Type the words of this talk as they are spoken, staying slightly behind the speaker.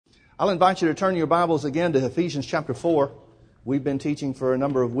I'll invite you to turn your Bibles again to Ephesians chapter 4. We've been teaching for a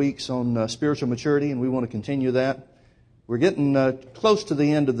number of weeks on spiritual maturity, and we want to continue that. We're getting close to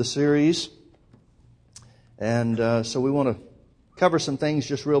the end of the series, and so we want to cover some things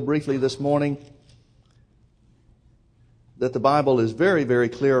just real briefly this morning that the Bible is very, very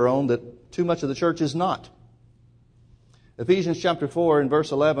clear on, that too much of the church is not. Ephesians chapter 4 and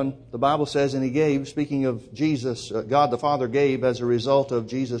verse 11, the Bible says, and He gave, speaking of Jesus, God the Father gave as a result of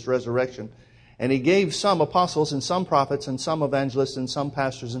Jesus' resurrection, and He gave some apostles and some prophets and some evangelists and some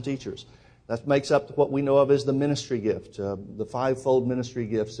pastors and teachers. That makes up what we know of as the ministry gift, the fivefold ministry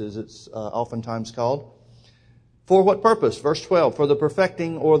gifts as it's oftentimes called. For what purpose? Verse 12, for the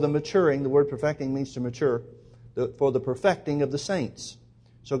perfecting or the maturing, the word perfecting means to mature, for the perfecting of the saints.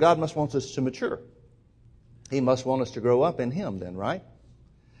 So God must want us to mature. He must want us to grow up in Him then, right?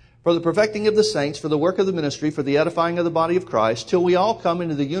 For the perfecting of the saints, for the work of the ministry, for the edifying of the body of Christ, till we all come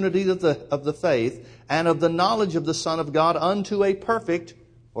into the unity of the faith and of the knowledge of the Son of God unto a perfect,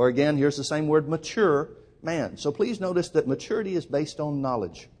 or again, here's the same word, mature man. So please notice that maturity is based on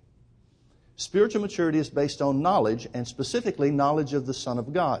knowledge. Spiritual maturity is based on knowledge, and specifically knowledge of the Son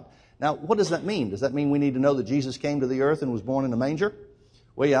of God. Now, what does that mean? Does that mean we need to know that Jesus came to the earth and was born in a manger?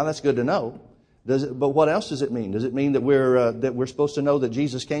 Well, yeah, that's good to know. But what else does it mean? Does it mean that we're supposed to know that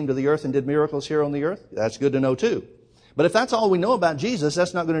Jesus came to the earth and did miracles here on the earth? That's good to know too. But if that's all we know about Jesus,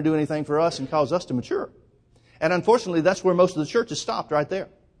 that's not going to do anything for us and cause us to mature. And unfortunately, that's where most of the church has stopped right there.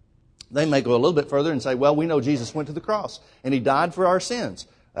 They may go a little bit further and say, well, we know Jesus went to the cross and He died for our sins.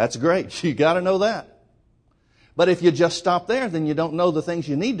 That's great. You got to know that. But if you just stop there, then you don't know the things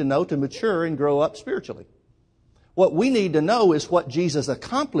you need to know to mature and grow up spiritually. What we need to know is what Jesus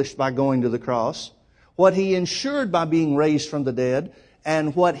accomplished by going to the cross, what He ensured by being raised from the dead,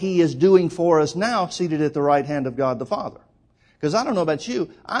 and what He is doing for us now, seated at the right hand of God the Father. Because I don't know about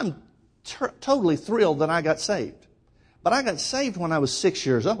you, I'm totally thrilled that I got saved. But I got saved when I was 6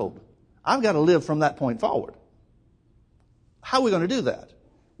 years old. I've got to live from that point forward. How are we going to do that?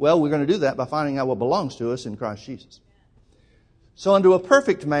 Well, we're going to do that by finding out what belongs to us in Christ Jesus. So unto a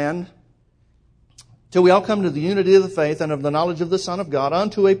perfect man, till we all come to the unity of the faith and of the knowledge of the Son of God,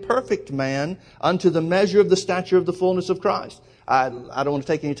 unto a perfect man, unto the measure of the stature of the fullness of Christ. I don't want to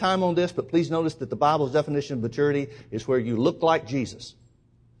take any time on this, but please notice that the Bible's definition of maturity is where you look like Jesus.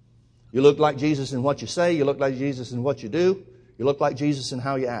 You look like Jesus in what you say. You look like Jesus in what you do. You look like Jesus in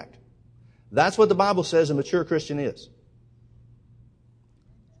how you act. That's what the Bible says a mature Christian is.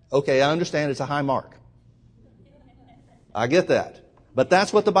 Okay, I understand it's a high mark. I get that. But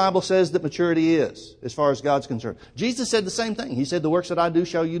that's what the Bible says that maturity is, as far as God's concerned. Jesus said the same thing. He said, the works that I do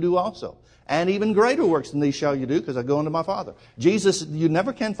shall you do also. And even greater works than these shall you do, because I go unto my Father. Jesus, you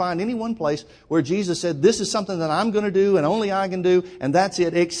never can find any one place where Jesus said, this is something that I'm going to do and only I can do, and that's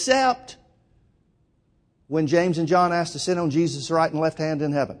it, except when James and John asked to sit on Jesus' right and left hand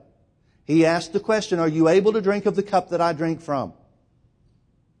in heaven. He asked the question, are you able to drink of the cup that I drink from?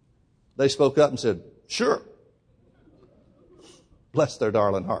 They spoke up and said, sure. Bless their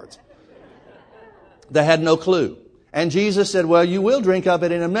darling hearts. They had no clue. And Jesus said, well, you will drink of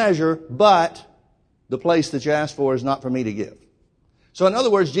it in a measure, but the place that you asked for is not for me to give. So in other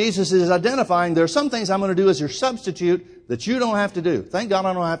words, Jesus is identifying there are some things I'm going to do as your substitute that you don't have to do. Thank God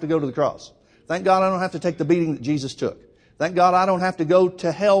I don't have to go to the cross. Thank God I don't have to take the beating that Jesus took. Thank God I don't have to go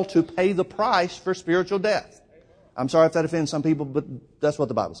to hell to pay the price for spiritual death. I'm sorry if that offends some people, but that's what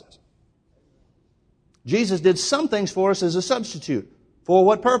the Bible says. Jesus did some things for us as a substitute. For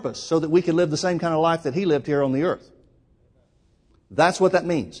what purpose? So that we can live the same kind of life that He lived here on the earth. That's what that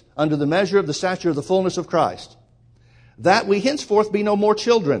means. Under the measure of the stature of the fullness of Christ. That we henceforth be no more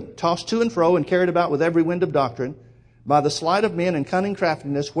children, tossed to and fro and carried about with every wind of doctrine, by the sleight of men and cunning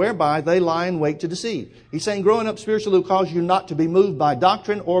craftiness, whereby they lie in wait to deceive. He's saying growing up spiritually will cause you not to be moved by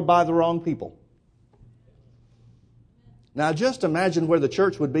doctrine or by the wrong people. Now just imagine where the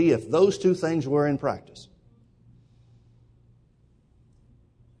church would be if those two things were in practice.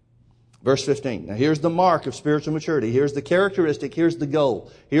 Verse 15. Now here's the mark of spiritual maturity. Here's the characteristic. Here's the goal.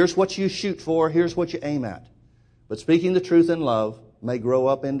 Here's what you shoot for. Here's what you aim at. But speaking the truth in love may grow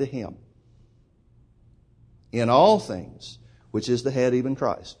up into Him. In all things, which is the head, even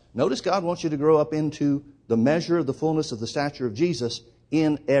Christ. Notice God wants you to grow up into the measure of the fullness of the stature of Jesus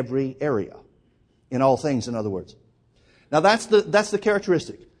in every area. In all things, in other words. Now that's the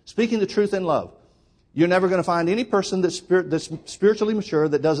characteristic. Speaking the truth in love. You're never going to find any person that's spiritually mature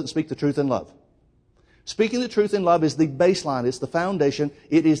that doesn't speak the truth in love. Speaking the truth in love is the baseline. It's the foundation.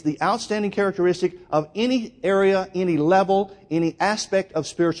 It is the outstanding characteristic of any area, any level, any aspect of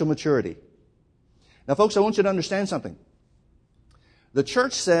spiritual maturity. Now, folks, I want you to understand something. The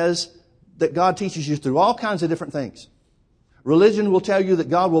church says that God teaches you through all kinds of different things. Religion will tell you that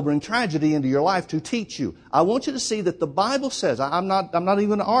God will bring tragedy into your life to teach you. I want you to see that the Bible says, I'm not even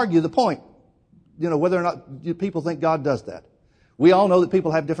going to argue the point, whether or not people think God does that. We all know that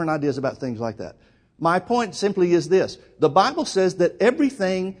people have different ideas about things like that. My point simply is this. The Bible says that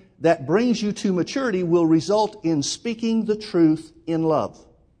everything that brings you to maturity will result in speaking the truth in love.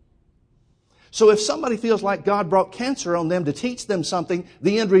 So if somebody feels like God brought cancer on them to teach them something,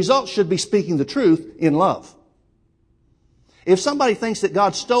 the end result should be speaking the truth in love. If somebody thinks that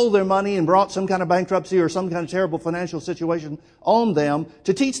God stole their money and brought some kind of bankruptcy or some kind of terrible financial situation on them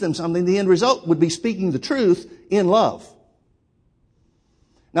to teach them something, the end result would be speaking the truth in love.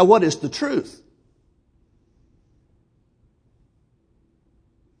 Now, what is the truth?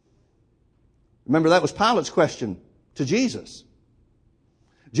 Remember, that was Pilate's question to Jesus.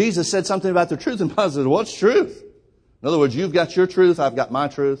 Jesus said something about the truth, and Pilate said, what's truth? In other words, you've got your truth, I've got my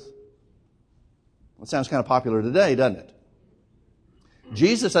truth. That sounds kind of popular today, doesn't it?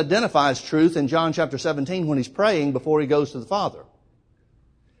 Jesus identifies truth in John chapter 17 when He's praying before He goes to the Father.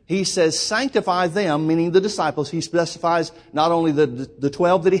 He says, sanctify them, meaning the disciples. He specifies not only the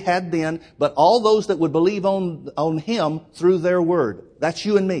 12 that He had then, but all those that would believe on Him through their word. That's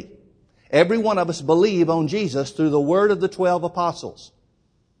you and me. Every one of us believe on Jesus through the word of the 12 apostles,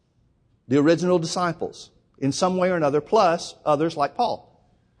 the original disciples, in some way or another, plus others like Paul.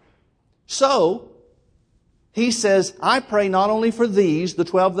 So, He says, I pray not only for these, the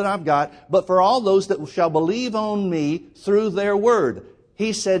 12 that I've got, but for all those that shall believe on me through their word.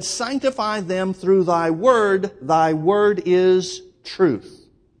 He said, sanctify them through thy word. Thy word is truth.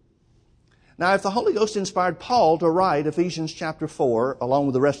 Now, if the Holy Ghost inspired Paul to write Ephesians chapter 4, along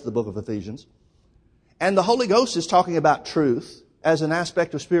with the rest of the book of Ephesians, and the Holy Ghost is talking about truth as an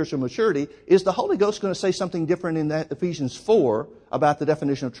aspect of spiritual maturity, is the Holy Ghost going to say something different in that Ephesians 4 about the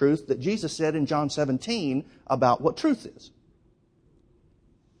definition of truth that Jesus said in John 17 about what truth is?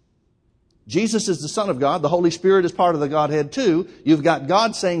 Jesus is the Son of God. The Holy Spirit is part of the Godhead too. You've got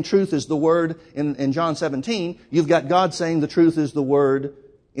God saying truth is the Word in John 17. You've got God saying the truth is the Word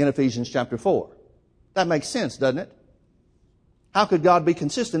in Ephesians chapter 4. That makes sense, doesn't it? How could God be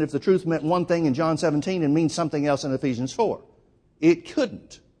consistent if the truth meant one thing in John 17 and means something else in Ephesians 4? It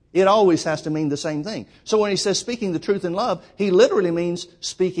couldn't. It always has to mean the same thing. So when He says speaking the truth in love, He literally means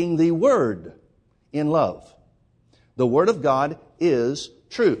speaking the Word in love. The Word of God is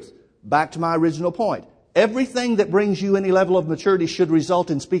truth. Back to my original point. Everything that brings you any level of maturity should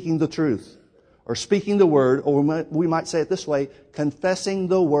result in speaking the truth, or speaking the Word, or we might say it this way, confessing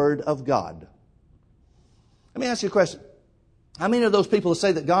the Word of God. Let me ask you a question. How many of those people who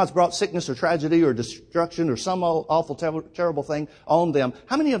say that God's brought sickness or tragedy or destruction or some awful, terrible thing on them,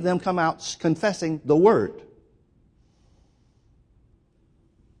 how many of them come out confessing the Word?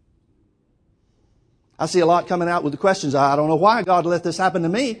 I see a lot coming out with the questions, I don't know why God let this happen to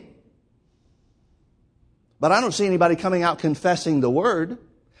me. But I don't see anybody coming out confessing the Word.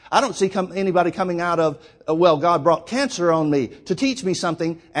 I don't see anybody coming out of, well, God brought cancer on me to teach me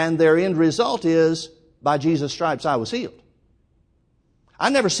something, and their end result is, by Jesus' stripes I was healed. I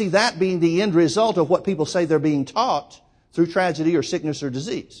never see that being the end result of what people say they're being taught through tragedy or sickness or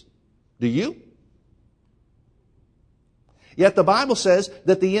disease. Do you? Yet the Bible says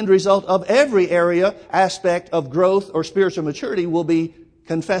that the end result of every aspect of growth or spiritual maturity will be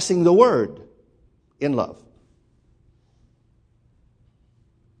confessing the Word in love.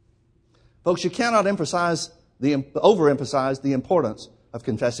 Folks, you cannot overemphasize the importance of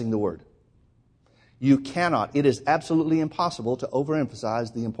confessing the Word. You cannot. It is absolutely impossible to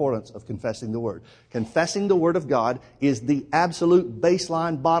overemphasize the importance of confessing the Word. Confessing the Word of God is the absolute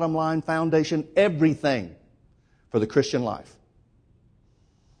baseline, bottom line, foundation, everything for the Christian life.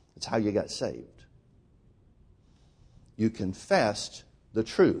 It's how you got saved. You confessed the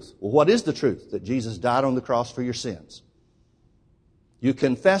truth. Well, what is the truth? That Jesus died on the cross for your sins. You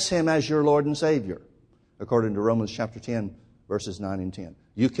confess Him as your Lord and Savior, according to Romans chapter 10, verses 9 and 10.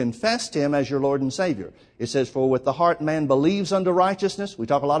 You confessed Him as your Lord and Savior. It says, for with the heart man believes unto righteousness. We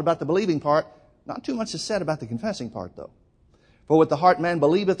talk a lot about the believing part. Not too much is said about the confessing part, though. For with the heart man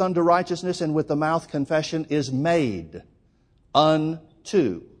believeth unto righteousness, and with the mouth confession is made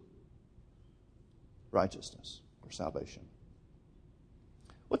unto righteousness or salvation.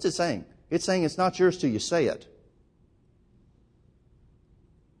 What's it saying? It's saying it's not yours till you say it.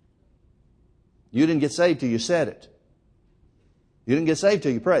 You didn't get saved till you said it. You didn't get saved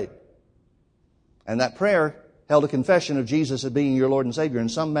till you prayed. And that prayer held a confession of Jesus as being your Lord and Savior in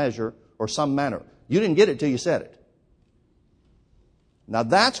some measure or some manner. You didn't get it till you said it. Now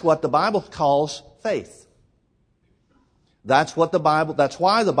that's what the Bible calls faith. That's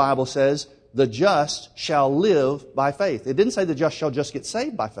why the Bible says the just shall live by faith. It didn't say the just shall just get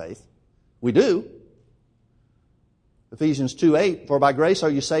saved by faith. We do. Ephesians 2:8, for by grace are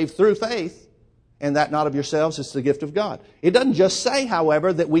you saved through faith, and that not of yourselves, it's the gift of God. It doesn't just say,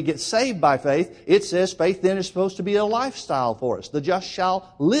 however, that we get saved by faith. It says faith then is supposed to be a lifestyle for us. The just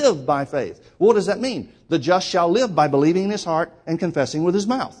shall live by faith. What does that mean? The just shall live by believing in his heart and confessing with his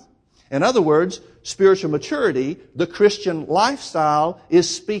mouth. In other words, spiritual maturity, the Christian lifestyle,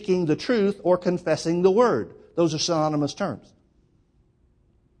 is speaking the truth or confessing the Word. Those are synonymous terms.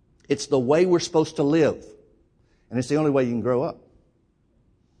 It's the way we're supposed to live. And it's the only way you can grow up.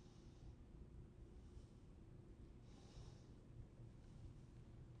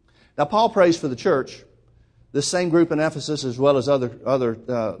 Now, Paul prays for the church, this same group in Ephesus as well as other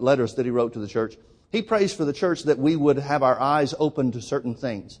letters that he wrote to the church. He prays for the church that we would have our eyes open to certain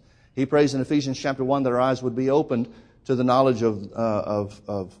things. He prays in Ephesians chapter 1 that our eyes would be opened to the knowledge of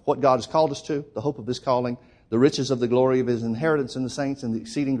what God has called us to, the hope of His calling, the riches of the glory of His inheritance in the saints, and the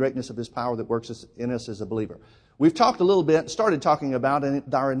exceeding greatness of His power that works in us as a believer. We've talked a little bit, started talking about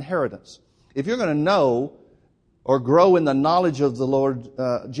our inheritance. If you're going to know or grow in the knowledge of the Lord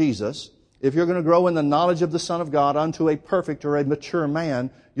Jesus, if you're going to grow in the knowledge of the Son of God unto a perfect or a mature man,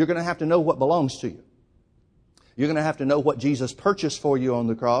 you're going to have to know what belongs to you. You're going to have to know what Jesus purchased for you on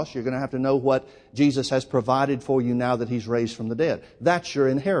the cross. You're going to have to know what Jesus has provided for you now that He's raised from the dead. That's your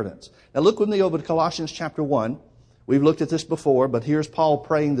inheritance. Now look with me over to Colossians chapter 1. We've looked at this before, but here's Paul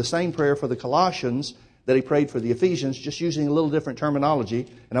praying the same prayer for the Colossians that he prayed for the Ephesians, just using a little different terminology.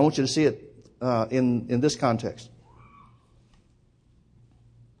 And I want you to see it in this context.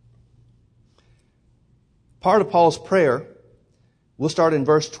 Part of Paul's prayer, we'll start in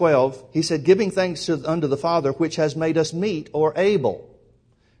verse 12. He said, giving thanks unto the Father, which has made us meet or able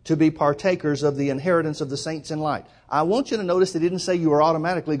to be partakers of the inheritance of the saints in light. I want you to notice that he didn't say you were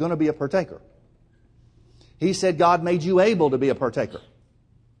automatically going to be a partaker. He said God made you able to be a partaker.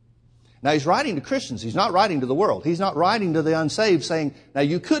 Now he's writing to Christians. He's not writing to the world. He's not writing to the unsaved saying, now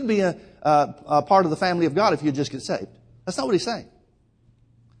you could be a part of the family of God if you just get saved. That's not what he's saying.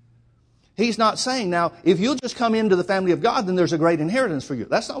 He's not saying, now, if you'll just come into the family of God, then there's a great inheritance for you.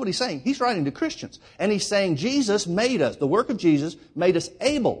 That's not what he's saying. He's writing to Christians. And he's saying Jesus made us, the work of Jesus made us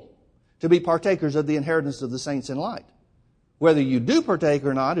able to be partakers of the inheritance of the saints in light. Whether you do partake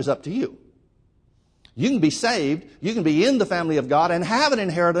or not is up to you. You can be saved, you can be in the family of God and have an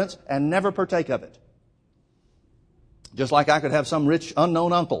inheritance and never partake of it. Just like I could have some rich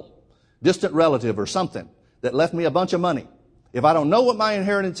unknown uncle, distant relative or something that left me a bunch of money. If I don't know what my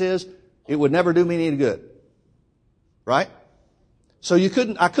inheritance is, it would never do me any good. Right? So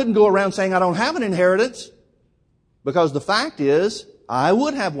I couldn't go around saying I don't have an inheritance, because the fact is I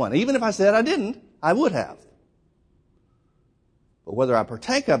would have one. Even if I said I didn't, I would have. But whether I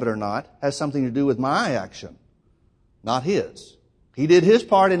partake of it or not has something to do with my action, not his. He did his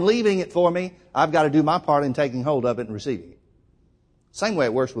part in leaving it for me. I've got to do my part in taking hold of it and receiving it. Same way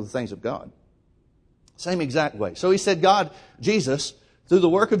it works with the things of God. Same exact way. So he said, God, Jesus, through the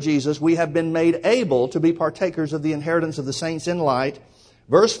work of Jesus, we have been made able to be partakers of the inheritance of the saints in light.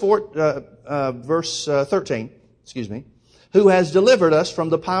 Verse 13, who has delivered us from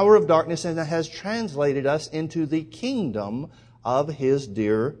the power of darkness and has translated us into the kingdom of His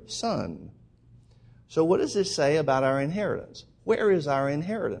dear Son. So what does this say about our inheritance? Where is our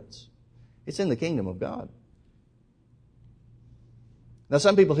inheritance? It's in the kingdom of God. Now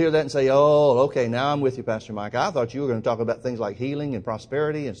some people hear that and say, oh, okay, now I'm with you, Pastor Mike. I thought you were going to talk about things like healing and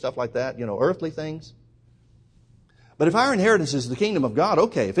prosperity and stuff like that, earthly things. But if our inheritance is the kingdom of God,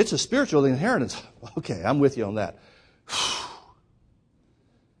 okay, if it's a spiritual inheritance, okay, I'm with you on that.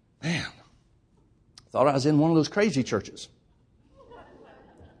 Man, thought I was in one of those crazy churches.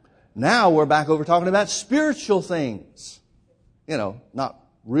 Now we're back over talking about spiritual things. Not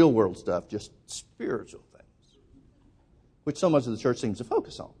real world stuff, just spiritual things, which so much of the church seems to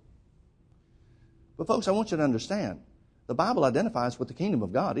focus on. But folks, I want you to understand, the Bible identifies what the kingdom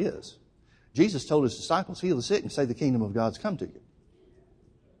of God is. Jesus told His disciples, heal the sick and say the kingdom of God's come to you.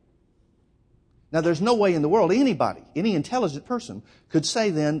 Now there's no way in the world anybody, any intelligent person, could say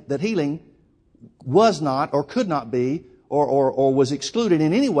then that healing was not or could not be or was excluded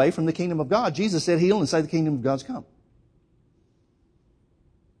in any way from the kingdom of God. Jesus said heal and say the kingdom of God's come.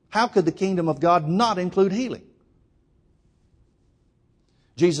 How could the kingdom of God not include healing?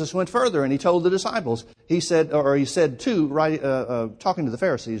 Jesus went further and He told the disciples, He said talking to the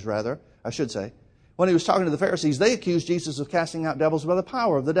Pharisees rather, I should say, when He was talking to the Pharisees, they accused Jesus of casting out devils by the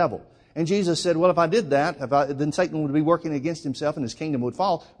power of the devil. And Jesus said, well, if I did that, then Satan would be working against himself and his kingdom would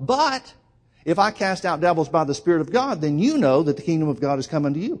fall. But If I cast out devils by the Spirit of God, then you know that the kingdom of God is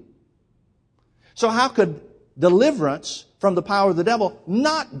coming to you. So how could deliverance from the power of the devil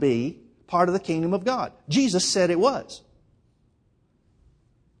not be part of the kingdom of God? Jesus said it was.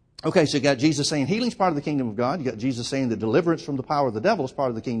 Okay, so you got Jesus saying healing's part of the kingdom of God. You got Jesus saying that deliverance from the power of the devil is part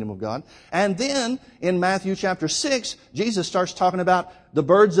of the kingdom of God. And then in Matthew chapter 6, Jesus starts talking about the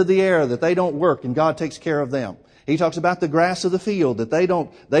birds of the air, that they don't work and God takes care of them. He talks about the grass of the field, that they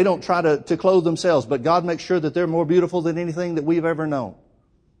don't try to clothe themselves, but God makes sure that they're more beautiful than anything that we've ever known.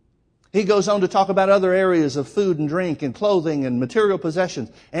 He goes on to talk about other areas of food and drink and clothing and material possessions.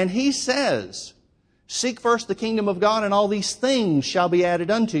 And he says, seek first the kingdom of God, and all these things shall be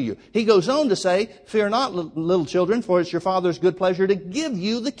added unto you. He goes on to say, fear not, little children, for it's your Father's good pleasure to give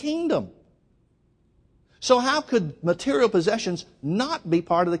you the kingdom. So how could material possessions not be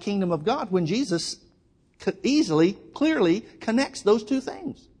part of the kingdom of God when Jesus easily, clearly connects those two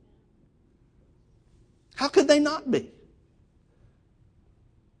things? How could they not be?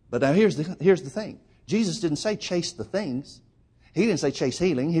 But now here's the thing. Jesus didn't say chase the things. He didn't say chase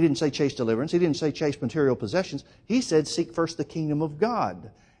healing. He didn't say chase deliverance. He didn't say chase material possessions. He said seek first the kingdom of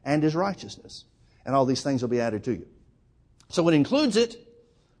God and His righteousness. And all these things will be added to you. So it includes it,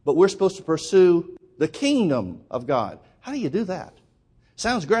 but we're supposed to pursue the kingdom of God. How do you do that?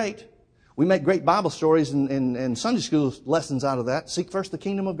 Sounds great. We make great Bible stories and Sunday school lessons out of that. Seek first the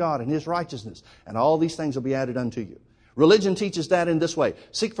kingdom of God and His righteousness, and all these things will be added unto you. Religion teaches that in this way.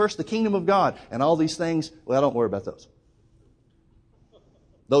 Seek first the kingdom of God, and all these things, well, don't worry about those.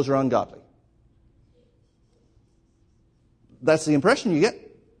 Those are ungodly. That's the impression you get.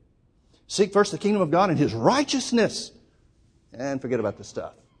 Seek first the kingdom of God and His righteousness, and forget about this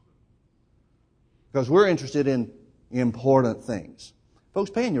stuff. Because we're interested in important things. Folks,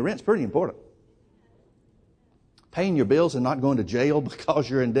 paying your rent's pretty important. Paying your bills and not going to jail because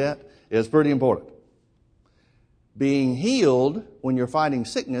you're in debt is pretty important. Being healed when you're fighting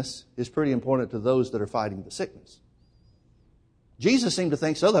sickness is pretty important to those that are fighting the sickness. Jesus seemed to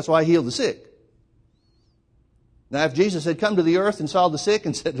think so. That's why He healed the sick. Now, if Jesus had come to the earth and saw the sick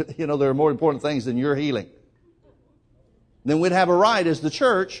and said, there are more important things than your healing, then we'd have a right as the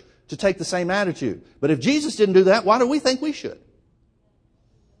church to take the same attitude. But if Jesus didn't do that, why do we think we should?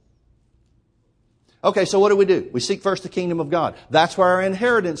 Okay, so what do? We seek first the kingdom of God. That's where our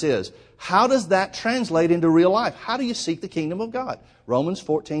inheritance is. How does that translate into real life? How do you seek the kingdom of God? Romans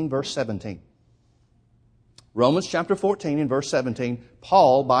 14, verse 17. Romans chapter 14 and verse 17,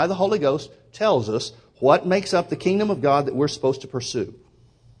 Paul, by the Holy Ghost, tells us what makes up the kingdom of God that we're supposed to pursue.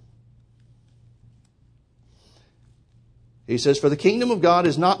 He says, for the kingdom of God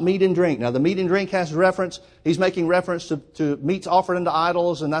is not meat and drink. Now, the meat and drink has reference. He's making reference to meats offered unto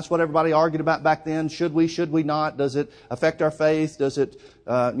idols, and that's what everybody argued about back then. Should we not? Does it affect our faith? Does it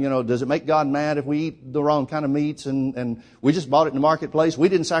make God mad if we eat the wrong kind of meats? And we just bought it in the marketplace. We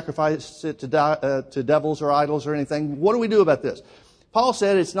didn't sacrifice it to devils or idols or anything. What do we do about this? Paul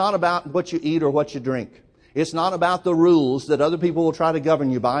said it's not about what you eat or what you drink. It's not about the rules that other people will try to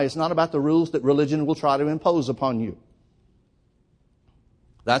govern you by. It's not about the rules that religion will try to impose upon you.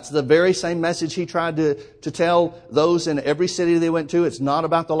 That's the very same message he tried to tell those in every city they went to. It's not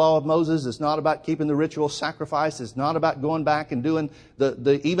about the law of Moses. It's not about keeping the ritual sacrifice. It's not about going back and doing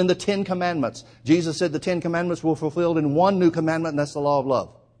even the 10 commandments. Jesus said the 10 commandments were fulfilled in one new commandment, and that's the law of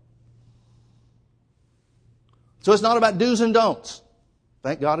love. So it's not about do's and don'ts.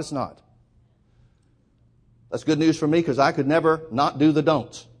 Thank God it's not. That's good news for me because I could never not do the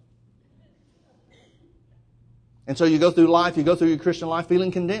don'ts. And so you go through your Christian life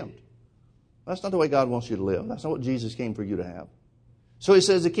feeling condemned. That's not the way God wants you to live. That's not what Jesus came for you to have. So he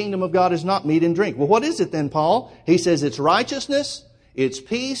says the kingdom of God is not meat and drink. Well, what is it then, Paul? He says it's righteousness, it's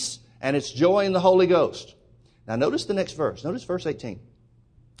peace, and it's joy in the Holy Ghost. Now notice the next verse. Notice verse 18.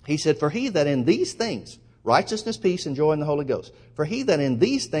 He said, for he that in these things, righteousness, peace, and joy in the Holy Ghost, for he that in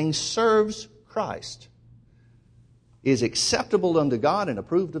these things serves Christ is acceptable unto God and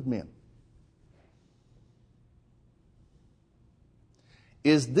approved of men.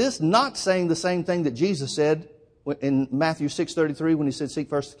 Is this not saying the same thing that Jesus said in Matthew 6:33 when He said, seek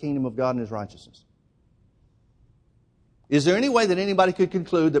first the kingdom of God and His righteousness? Is there any way that anybody could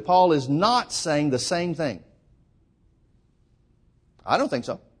conclude that Paul is not saying the same thing? I don't think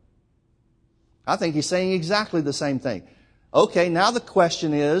so. I think he's saying exactly the same thing. Okay, now the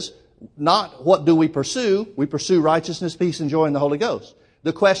question is not what do we pursue? We pursue righteousness, peace, and joy in the Holy Ghost.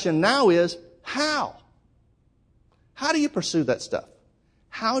 The question now is how? How do you pursue that stuff?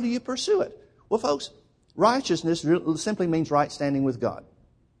 How do you pursue it? Well, folks, righteousness simply means right standing with God.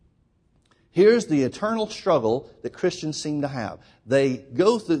 Here's the eternal struggle that Christians seem to have. They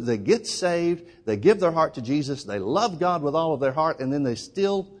get saved, they give their heart to Jesus, they love God with all of their heart, and then they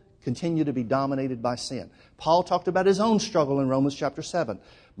still continue to be dominated by sin. Paul talked about his own struggle in Romans chapter 7.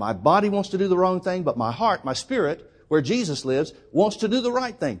 My body wants to do the wrong thing, but my heart, my spirit, where Jesus lives, wants to do the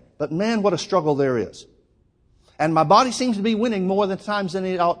right thing. But man, what a struggle there is. And my body seems to be winning more times than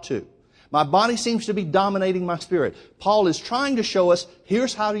it ought to. My body seems to be dominating my spirit. Paul is trying to show us,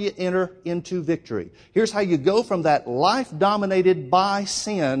 here's how you enter into victory. Here's how you go from that life dominated by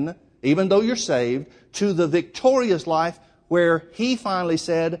sin, even though you're saved, to the victorious life where he finally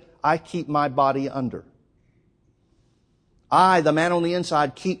said, I keep my body under. I, the man on the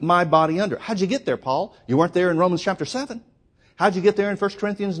inside, keep my body under. How'd you get there, Paul? You weren't there in Romans chapter 7. How'd you get there in 1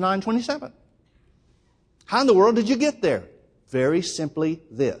 Corinthians 9:27? How in the world did you get there? Very simply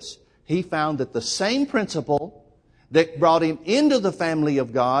this. He found that the same principle that brought him into the family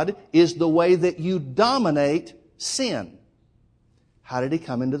of God is the way that you dominate sin. How did he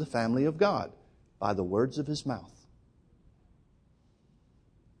come into the family of God? By the words of his mouth.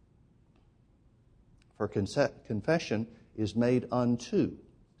 For confession is made unto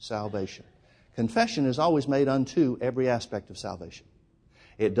salvation. Confession is always made unto every aspect of salvation.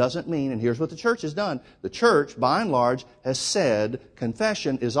 It doesn't mean, and here's what the church has done. The church, by and large, has said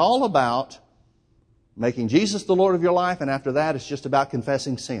confession is all about making Jesus the Lord of your life, and after that it's just about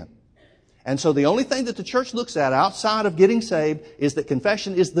confessing sin. And so the only thing that the church looks at outside of getting saved is that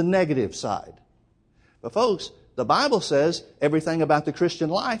confession is the negative side. But folks, the Bible says everything about the Christian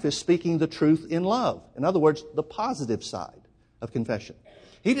life is speaking the truth in love. In other words, the positive side of confession.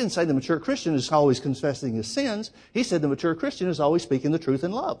 He didn't say the mature Christian is always confessing his sins. He said the mature Christian is always speaking the truth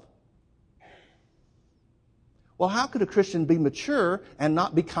in love. Well, how could a Christian be mature and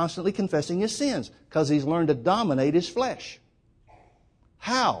not be constantly confessing his sins? Because he's learned to dominate his flesh.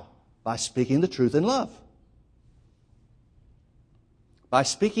 How? By speaking the truth in love. By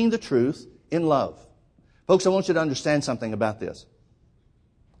speaking the truth in love. Folks, I want you to understand something about this.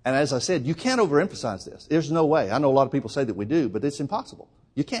 And as I said, you can't overemphasize this. There's no way. I know a lot of people say that we do, but it's impossible.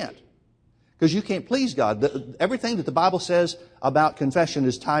 You can't. Because you can't please God. Everything that the Bible says about confession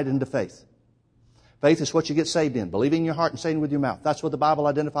is tied into faith. Faith is what you get saved in. Believing in your heart and saying with your mouth. That's what the Bible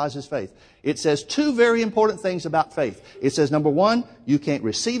identifies as faith. It says two very important things about faith. It says, number one, you can't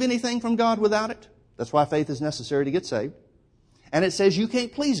receive anything from God without it. That's why faith is necessary to get saved. And it says you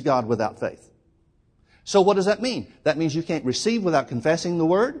can't please God without faith. So what does that mean? That means you can't receive without confessing the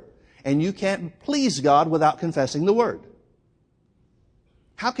Word, and you can't please God without confessing the Word.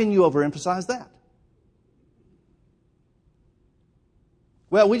 How can you overemphasize that?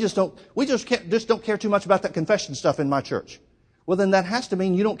 Well, we just don't care too much about that confession stuff in my church. Well, then that has to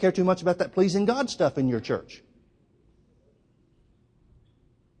mean you don't care too much about that pleasing God stuff in your church.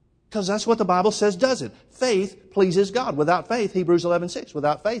 Because that's what the Bible says does it. Faith pleases God. Without faith, Hebrews 11:6,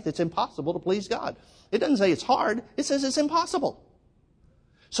 without faith, it's impossible to please God. It doesn't say it's hard. It says it's impossible.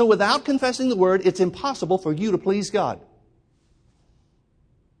 So without confessing the Word, it's impossible for you to please God.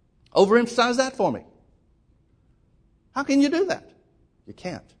 Overemphasize that for me. How can you do that? You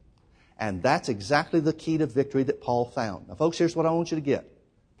can't. And that's exactly the key to victory that Paul found. Now, folks, here's what I want you to get.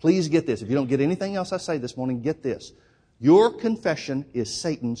 Please get this. If you don't get anything else I say this morning, get this. Your confession is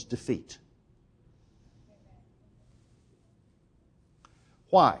Satan's defeat.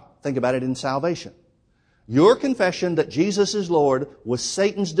 Why? Think about it in salvation. Your confession that Jesus is Lord was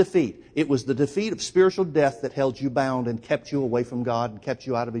Satan's defeat. It was the defeat of spiritual death that held you bound and kept you away from God and kept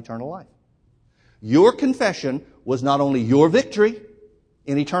you out of eternal life. Your confession was not only your victory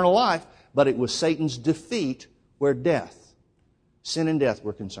in eternal life, but it was Satan's defeat where sin and death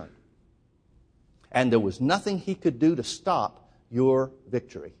were concerned. And there was nothing he could do to stop your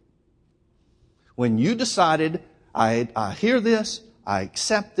victory. When you decided, I hear this, I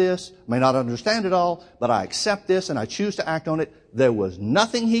accept this, may not understand it all, but I accept this and I choose to act on it, there was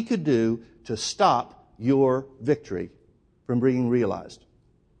nothing he could do to stop your victory from being realized.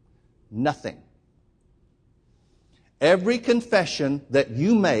 Nothing. Every confession that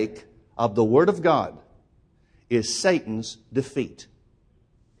you make of the Word of God is Satan's defeat.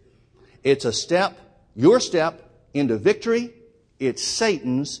 It's a step, your step, into victory. It's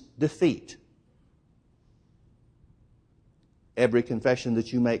Satan's defeat. Every confession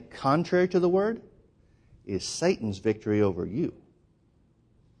that you make contrary to the Word is Satan's victory over you.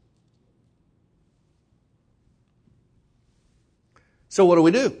 So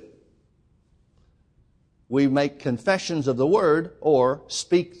what do? We make confessions of the Word or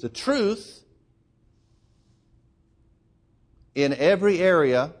speak the truth in every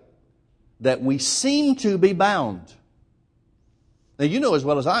area that we seem to be bound. Now, you know as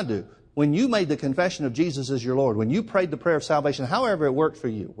well as I do, when you made the confession of Jesus as your Lord, when you prayed the prayer of salvation, however it worked for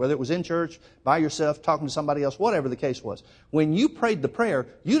you, whether it was in church, by yourself, talking to somebody else, whatever the case was, when you prayed the prayer,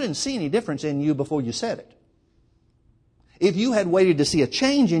 you didn't see any difference in you before you said it. If you had waited to see a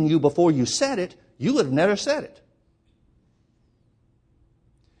change in you before you said it, you would have never said it.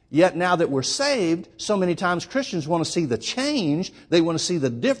 Yet now that we're saved, so many times Christians want to see the change. They want to see the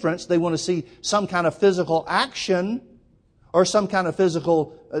difference. They want to see some kind of physical action or some kind of physical,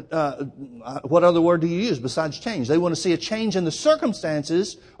 what other word do you use besides change? They want to see a change in the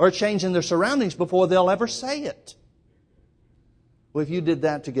circumstances or a change in their surroundings before they'll ever say it. Well, if you did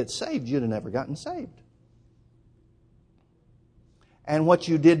that to get saved, you'd have never gotten saved. And what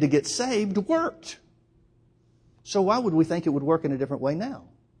you did to get saved worked. So why would we think it would work in a different way now?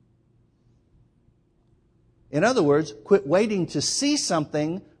 In other words, quit waiting to see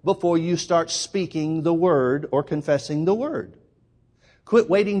something before you start speaking the Word or confessing the Word. Quit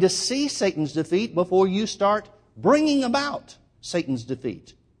waiting to see Satan's defeat before you start bringing about Satan's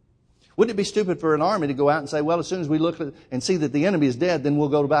defeat. Wouldn't it be stupid for an army to go out and say, well, as soon as we look at and see that the enemy is dead, then we'll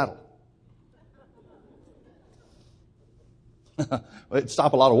go to battle? It'd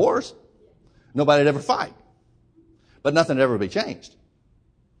stop a lot of wars. Nobody'd ever fight. But nothing would ever be changed.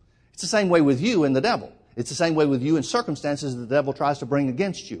 It's the same way with you and the devil. It's the same way with you in circumstances the devil tries to bring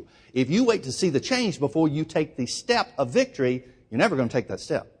against you. If you wait to see the change before you take the step of victory, you're never going to take that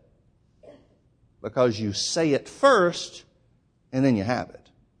step. Because you say it first, and then you have it.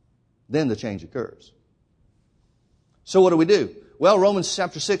 Then the change occurs. So what do? Well, Romans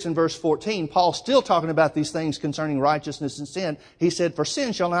chapter 6 and verse 14, Paul's still talking about these things concerning righteousness and sin. He said, for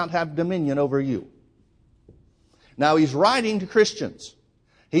sin shall not have dominion over you. Now he's writing to Christians.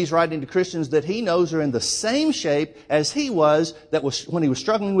 He's writing to Christians that he knows are in the same shape as he was when he was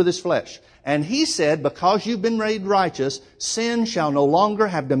struggling with his flesh. And he said, because you've been made righteous, sin shall no longer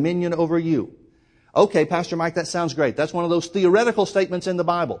have dominion over you. Okay, Pastor Mike, that sounds great. That's one of those theoretical statements in the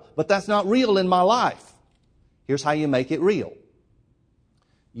Bible. But that's not real in my life. Here's how you make it real.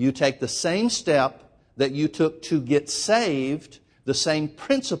 You take the same step that you took to get saved, the same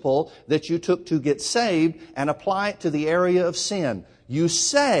principle that you took to get saved, and apply it to the area of sin. You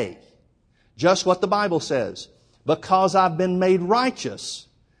say just what the Bible says. Because I've been made righteous,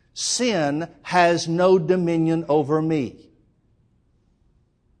 sin has no dominion over me.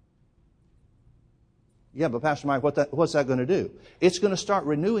 Yeah, but Pastor Mike, what's that going to do? It's going to start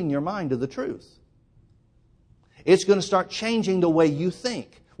renewing your mind to the truth. It's going to start changing the way you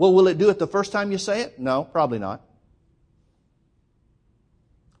think. Well, will it do it the first time you say it? No, probably not.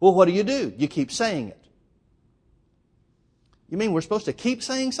 Well, what do? You keep saying it. You mean we're supposed to keep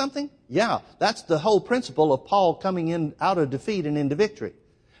saying something? Yeah, that's the whole principle of Paul coming in out of defeat and into victory.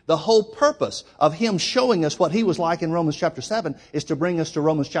 The whole purpose of him showing us what he was like in Romans chapter 7 is to bring us to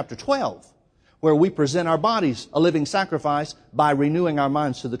Romans chapter 12, where we present our bodies a living sacrifice by renewing our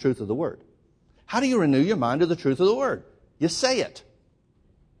minds to the truth of the Word. How do you renew your mind to the truth of the Word? You say it.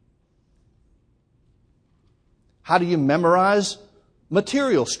 How do you memorize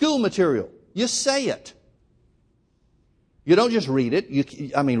material, school material? You say it. You don't just read it.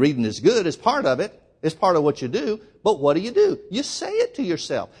 Reading is good. It's part of it. It's part of what you do. But what do? You say it to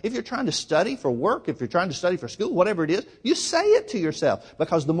yourself. If you're trying to study for work, if you're trying to study for school, whatever it is, you say it to yourself.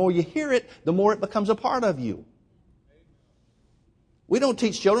 Because the more you hear it, the more it becomes a part of you. We don't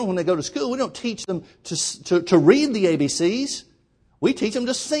teach children when they go to school, we don't teach them to read the ABCs. We teach them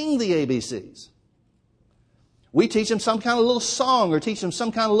to sing the ABCs. We teach them some kind of little song or teach them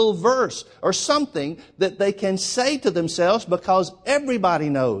some kind of little verse or something that they can say to themselves, because everybody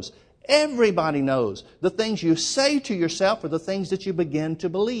knows the things you say to yourself are the things that you begin to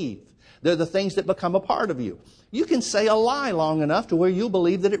believe. They're the things that become a part of you. You can say a lie long enough to where you'll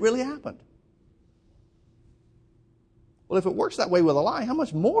believe that it really happened. Well, if it works that way with a lie, how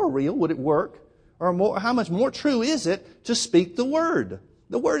much more real would it work, or how much more true is it to speak the Word?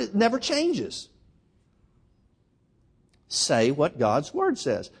 The Word, it never changes. Say what God's Word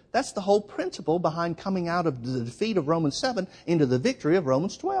says. That's the whole principle behind coming out of the defeat of Romans 7 into the victory of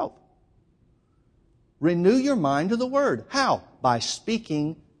Romans 12. Renew your mind to the Word. How? By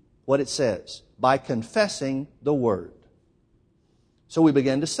speaking what it says. By confessing the Word. So we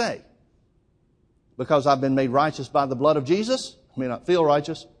begin to say, because I've been made righteous by the blood of Jesus, I may not feel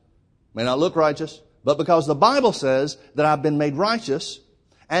righteous, may not look righteous, but because the Bible says that I've been made righteous,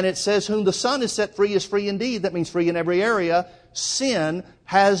 and it says, whom the Son has set free is free indeed. That means free in every area. Sin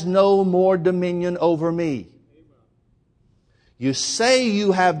has no more dominion over me. You say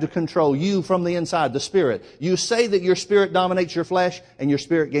you have the control, you from the inside, the Spirit. You say that your spirit dominates your flesh, and your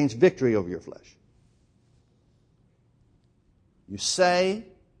spirit gains victory over your flesh. You say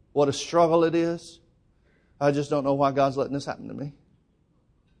What a struggle it is. I just don't know why God's letting this happen to me.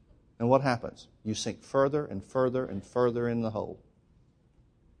 And what happens? You sink further and further and further in the hole.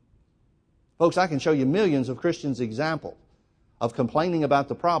 Folks, I can show you millions of Christians' example of complaining about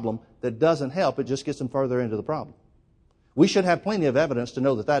the problem that doesn't help. It just gets them further into the problem. We should have plenty of evidence to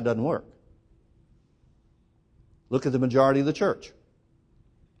know that that doesn't work. Look at the majority of the church.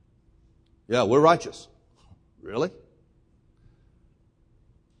 Yeah, we're righteous. Really?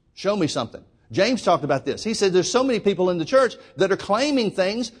 Show me something. James talked about this. He said there's so many people in the church that are claiming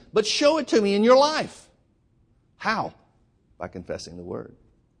things, but show it to me in your life. How? By confessing the Word.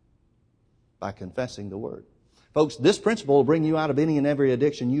 By confessing the Word. Folks, this principle will bring you out of any and every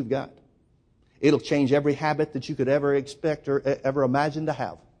addiction you've got. It'll change every habit that you could ever expect or ever imagine to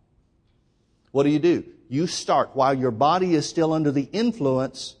have. What do? You start, while your body is still under the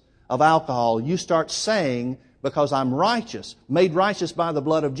influence of alcohol, you start saying, because I'm righteous, made righteous by the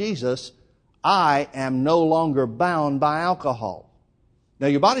blood of Jesus, I am no longer bound by alcohol. Now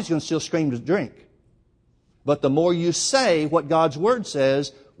your body's going to still scream to drink. But the more you say what God's Word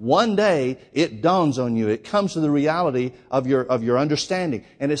says, one day it dawns on you. It comes to the reality of your understanding.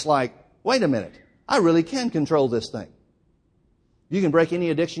 And it's like, wait a minute, I really can control this thing. You can break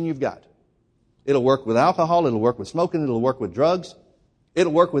any addiction you've got. It'll work with alcohol, it'll work with smoking, it'll work with drugs.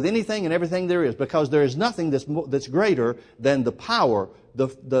 It'll work with anything and everything there is, because there is nothing that's greater than the power,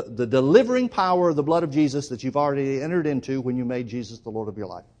 the delivering power of the blood of Jesus that you've already entered into when you made Jesus the Lord of your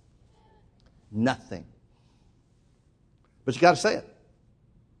life. Nothing. But you got to say it.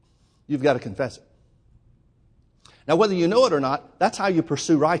 You've got to confess it. Now, whether you know it or not, that's how you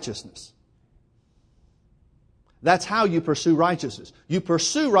pursue righteousness. That's how you pursue righteousness. You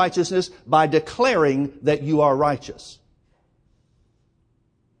pursue righteousness by declaring that you are righteous.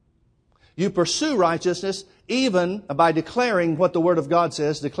 You pursue righteousness even by declaring what the Word of God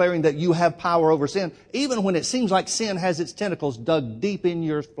says, declaring that you have power over sin, even when it seems like sin has its tentacles dug deep in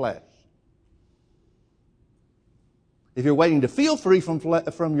your flesh. If you're waiting to feel free from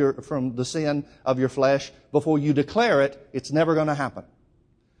the sin of your flesh before you declare it, it's never going to happen.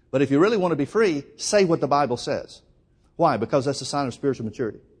 But if you really want to be free, say what the Bible says. Why? Because that's a sign of spiritual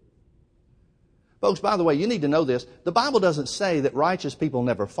maturity. Folks, by the way, you need to know this. The Bible doesn't say that righteous people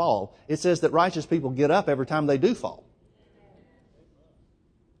never fall. It says that righteous people get up every time they do fall.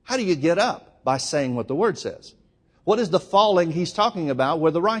 How do you get up? By saying what the Word says. What is the falling he's talking about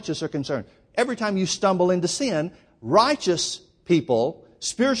where the righteous are concerned? Every time you stumble into sin, righteous people,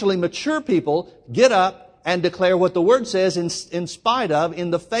 spiritually mature people, get up and declare what the Word says in spite of, in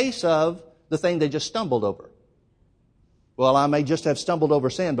the face of, the thing they just stumbled over. Well, I may just have stumbled over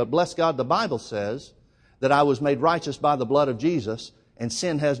sin, but bless God, the Bible says that I was made righteous by the blood of Jesus, and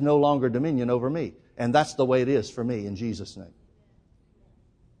sin has no longer dominion over me. And that's the way it is for me in Jesus' name.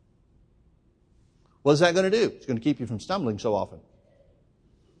 What is that going to do? It's going to keep you from stumbling so often.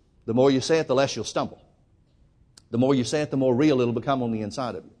 The more you say it, the less you'll stumble. The more you say it, the more real it'll become on the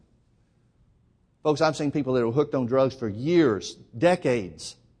inside of you. Folks, I've seen people that were hooked on drugs for years,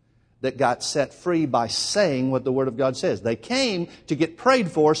 decades, that got set free by saying what the Word of God says. They came to get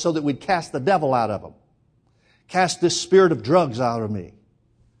prayed for so that we'd cast the devil out of them. Cast this spirit of drugs out of me.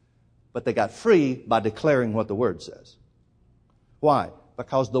 But they got free by declaring what the Word says. Why?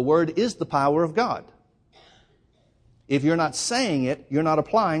 Because the Word is the power of God. If you're not saying it, you're not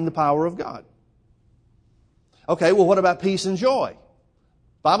applying the power of God. Okay, well, what about peace and joy?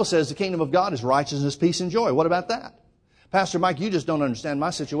 The Bible says the kingdom of God is righteousness, peace, and joy. What about that? Pastor Mike, you just don't understand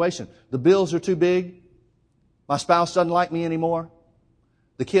my situation. The bills are too big. My spouse doesn't like me anymore.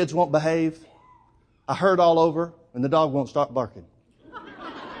 The kids won't behave. I hurt all over, and the dog won't stop barking.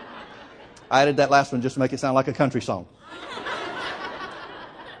 I added that last one just to make it sound like a country song.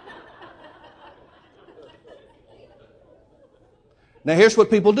 Now here's what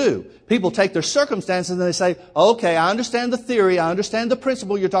people do. People take their circumstances and they say, okay, I understand the theory, I understand the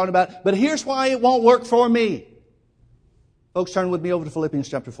principle you're talking about, but here's why it won't work for me. Folks, turn with me over to Philippians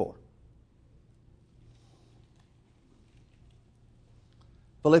chapter 4.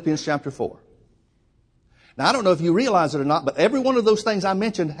 Philippians chapter 4. Now, I don't know if you realize it or not, but every one of those things I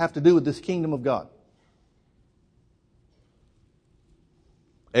mentioned have to do with this kingdom of God.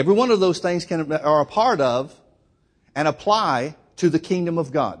 Every one of those things are a part of and apply to the kingdom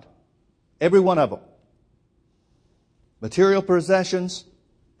of God. Every one of them. Material possessions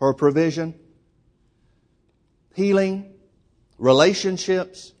or provision, healing,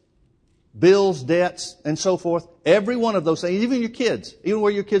 relationships, bills, debts, and so forth. Every one of those things, even your kids, even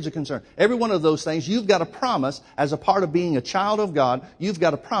where your kids are concerned, every one of those things, you've got a promise as a part of being a child of God. You've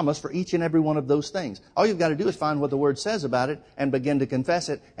got a promise for each and every one of those things. All you've got to do is find what the Word says about it and begin to confess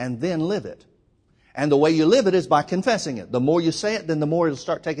it and then live it. And the way you live it is by confessing it. The more you say it, then the more it'll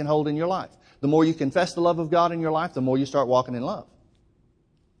start taking hold in your life. The more you confess the love of God in your life, the more you start walking in love.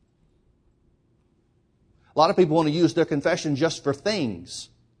 A lot of people want to use their confession just for things.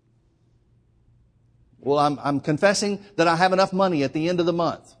 Well, I'm confessing that I have enough money at the end of the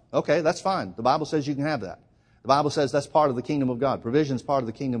month. Okay, that's fine. The Bible says you can have that. The Bible says that's part of the kingdom of God. Provision is part of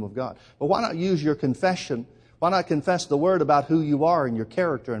the kingdom of God. But why not use your confession? Why not confess the Word about who you are and your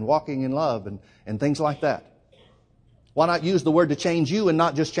character and walking in love and things like that? Why not use the Word to change you and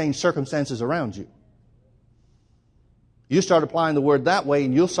not just change circumstances around you? You start applying the Word that way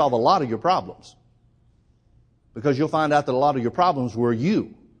and you'll solve a lot of your problems. Because you'll find out that a lot of your problems were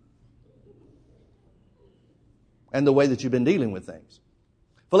you. And the way that you've been dealing with things.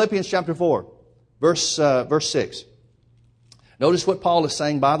 Philippians chapter 4, verse 6. Notice what Paul is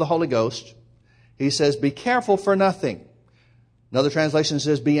saying by the Holy Ghost. He says, be careful for nothing. Another translation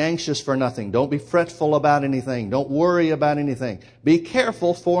says, be anxious for nothing. Don't be fretful about anything. Don't worry about anything. Be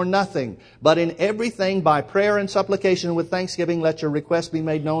careful for nothing. But in everything, by prayer and supplication with thanksgiving, let your requests be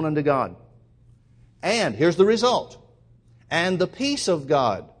made known unto God. And, here's the result. And the peace of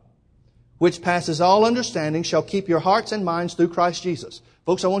God, which passes all understanding, shall keep your hearts and minds through Christ Jesus.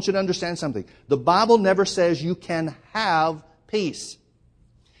 Folks, I want you to understand something. The Bible never says you can have peace.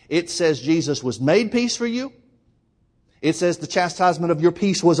 It says Jesus was made peace for you. It says the chastisement of your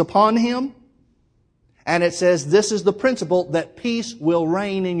peace was upon Him. And it says this is the principle that peace will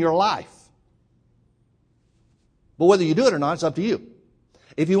reign in your life. But whether you do it or not, it's up to you.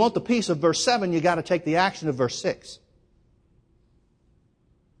 If you want the peace of verse 7, you got to take the action of verse 6.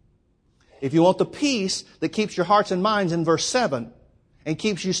 If you want the peace that keeps your hearts and minds in verse 7 and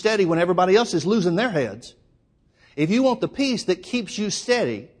keeps you steady when everybody else is losing their heads, if you want the peace that keeps you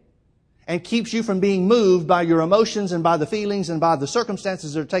steady and keeps you from being moved by your emotions and by the feelings and by the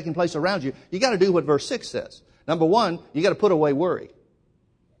circumstances that are taking place around you, you got to do what verse 6 says. Number one, you got to put away worry.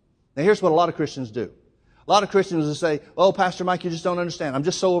 Now here's what a lot of Christians do. A lot of Christians will say, oh, Pastor Mike, you just don't understand. I'm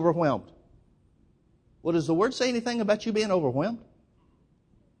just so overwhelmed. Well, does the Word say anything about you being overwhelmed?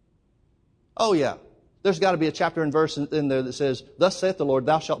 Oh, yeah. There's got to be a chapter and verse in there that says, thus saith the Lord,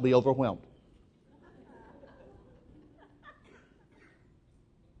 thou shalt be overwhelmed.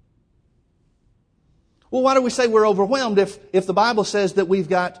 Well, why do we say we're overwhelmed if the Bible says that we've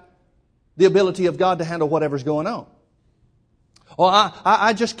got the ability of God to handle whatever's going on? Well,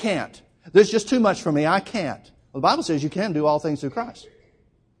 I just can't. There's just too much for me. I can't. Well, the Bible says you can do all things through Christ.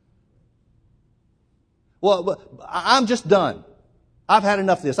 Well, I'm just done. I've had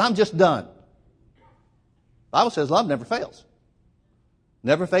enough of this. I'm just done. The Bible says love never fails.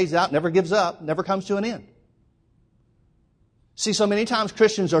 Never fades out, never gives up, never comes to an end. See, so many times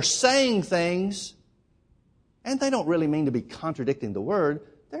Christians are saying things, and they don't really mean to be contradicting the Word.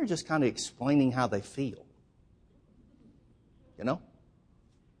 They're just kind of explaining how they feel. You know?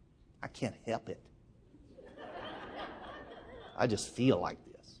 I can't help it. I just feel like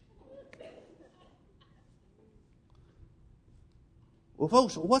this. Well,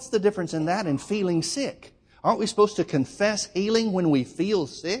 folks, what's the difference in that and feeling sick? Aren't we supposed to confess healing when we feel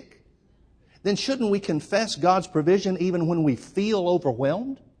sick? Then shouldn't we confess God's provision even when we feel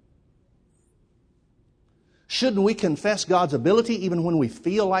overwhelmed? Shouldn't we confess God's ability even when we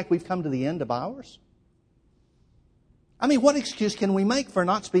feel like we've come to the end of ours? I mean, what excuse can we make for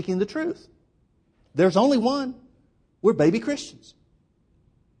not speaking the truth? There's only one. We're baby Christians.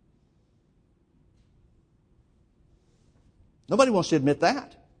 Nobody wants to admit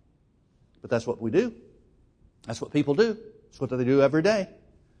that. But that's what we do. That's what people do. It's what they do every day.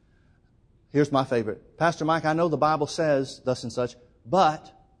 Here's my favorite. Pastor Mike, I know the Bible says thus and such,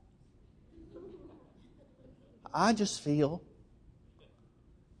 but I just feel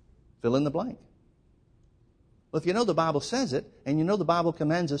fill in the blank. Well, if you know the Bible says it, and you know the Bible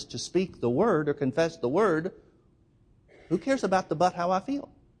commands us to speak the Word or confess the Word, who cares about the but how I feel?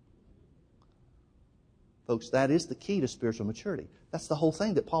 Folks, that is the key to spiritual maturity. That's the whole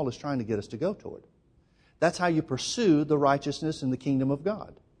thing that Paul is trying to get us to go toward. That's how you pursue the righteousness in the kingdom of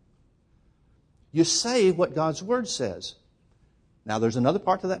God. You say what God's Word says. Now, there's another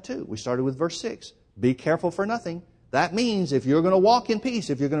part to that too. We started with verse 6. Be careful for nothing. That means if you're going to walk in peace,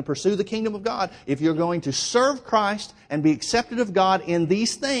 if you're going to pursue the kingdom of God, if you're going to serve Christ and be accepted of God in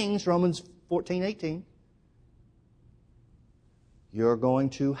these things, Romans 14:18, you're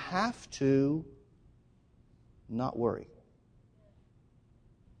going to have to not worry.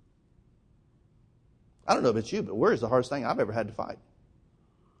 I don't know if it's you, but worry is the hardest thing I've ever had to fight.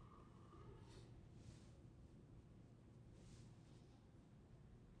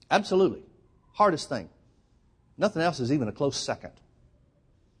 Absolutely. Hardest thing. Nothing else is even a close second.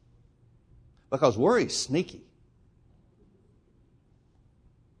 Because worry is sneaky.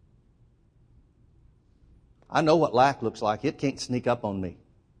 I know what lack looks like. It can't sneak up on me.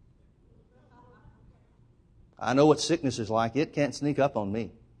 I know what sickness is like. It can't sneak up on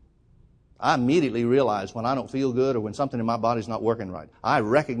me. I immediately realize when I don't feel good or when something in my body's not working right. I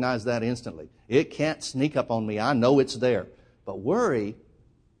recognize that instantly. It can't sneak up on me. I know it's there. But worry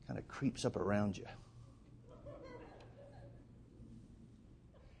kind of creeps up around you.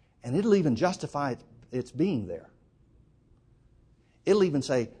 And it'll even justify its being there. It'll even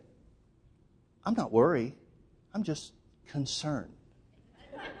say, I'm not worried. I'm just concerned.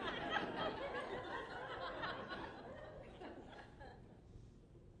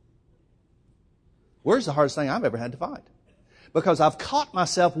 Worry's the hardest thing I've ever had to fight. Because I've caught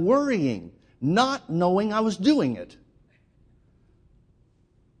myself worrying, not knowing I was doing it.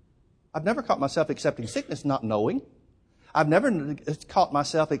 I've never caught myself accepting sickness not knowing. I've never caught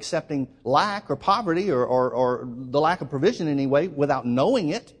myself accepting lack or poverty or the lack of provision in any way without knowing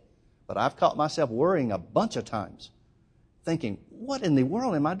it. But I've caught myself worrying a bunch of times, thinking, what in the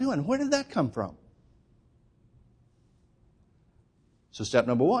world am I doing? Where did that come from? So step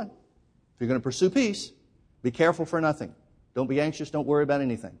number one, if you're going to pursue peace, be careful for nothing. Don't be anxious. Don't worry about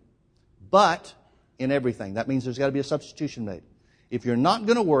anything. But in everything. That means there's got to be a substitution made. If you're not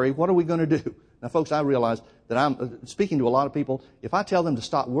going to worry, what are we going to do? Now, folks, I realize that I'm speaking to a lot of people. If I tell them to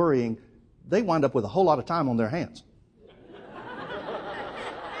stop worrying, they wind up with a whole lot of time on their hands.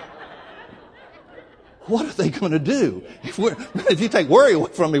 What are they going to do? If you take worry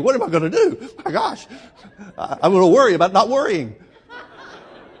away from me, what am I going to do? My gosh, I'm going to worry about not worrying.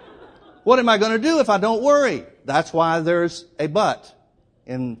 What am I going to do if I don't worry? That's why there's a but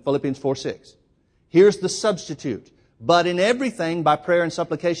in Philippians 4:6. Here's the substitute. But in everything, by prayer and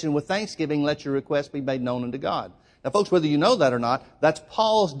supplication with thanksgiving, let your requests be made known unto God. Now, folks, whether you know that or not, that's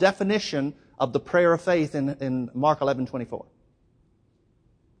Paul's definition of the prayer of faith in Mark 11:24.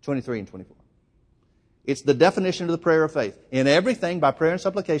 23 and 24. It's the definition of the prayer of faith. In everything, by prayer and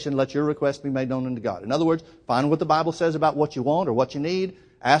supplication, let your requests be made known unto God. In other words, find what the Bible says about what you want or what you need,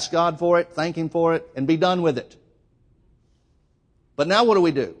 ask God for it, thank Him for it, and be done with it. But now what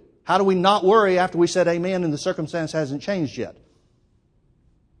do? How do we not worry after we said amen and the circumstance hasn't changed yet?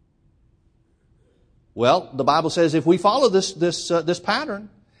 Well, the Bible says if we follow this pattern,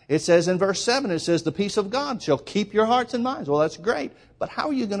 it says in verse 7, it says, the peace of God shall keep your hearts and minds. Well, that's great. But how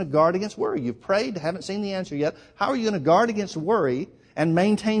are you going to guard against worry? You've prayed, haven't seen the answer yet. How are you going to guard against worry and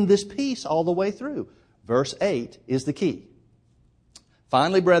maintain this peace all the way through? Verse 8 is the key.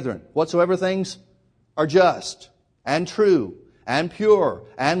 Finally, brethren, whatsoever things are just and true and pure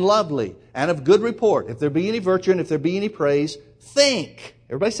and lovely and of good report, if there be any virtue and if there be any praise, think.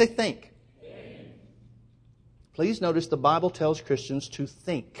 Everybody say think. Please notice the Bible tells Christians to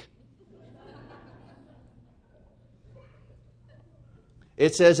think.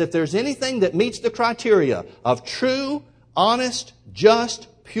 It says if there's anything that meets the criteria of true, honest, just,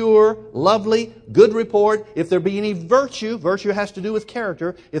 pure, lovely, good report, if there be any virtue has to do with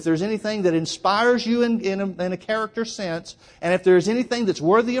character, if there's anything that inspires you in a character sense, and if there's anything that's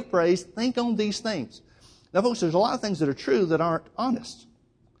worthy of praise, think on these things. Now, folks, there's a lot of things that are true that aren't honest.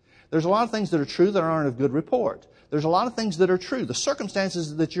 There's a lot of things that are true that aren't of good report. There's a lot of things that are true. The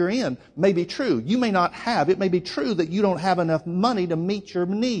circumstances that you're in may be true. You may not have. It may be true that you don't have enough money to meet your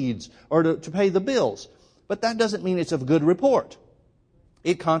needs or to pay the bills. But that doesn't mean it's of good report.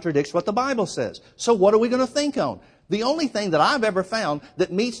 It contradicts what the Bible says. So what are we going to think on? The only thing that I've ever found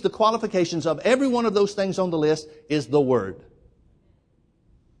that meets the qualifications of every one of those things on the list is the Word.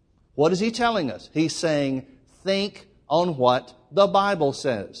 What is He telling us? He's saying, think on what the Bible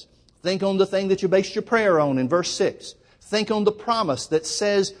says. Think on the thing that you based your prayer on in verse 6. Think on the promise that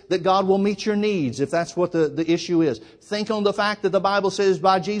says that God will meet your needs if that's what the issue is. Think on the fact that the Bible says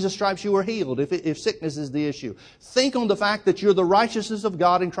by Jesus' stripes you were healed if sickness is the issue. Think on the fact that you're the righteousness of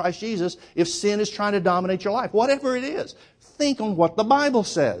God in Christ Jesus if sin is trying to dominate your life. Whatever it is, think on what the Bible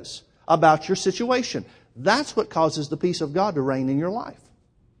says about your situation. That's what causes the peace of God to reign in your life.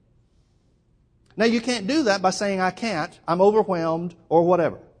 Now, you can't do that by saying, I can't, I'm overwhelmed, or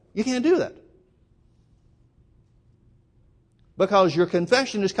whatever. You can't do that. Because your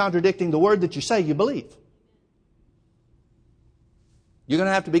confession is contradicting the word that you say you believe. You're going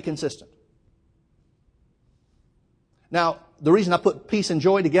to have to be consistent. Now, the reason I put peace and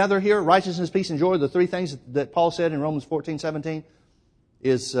joy together here, righteousness, peace, and joy, the three things that Paul said in Romans 14:17,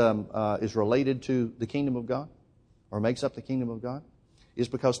 is related to the kingdom of God or makes up the kingdom of God is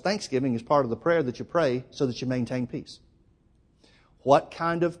because thanksgiving is part of the prayer that you pray so that you maintain peace. What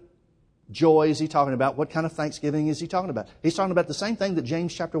kind of joy is he talking about? What kind of thanksgiving is he talking about? He's talking about the same thing that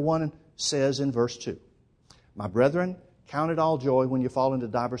James chapter 1 says in verse 2. My brethren, count it all joy when you fall into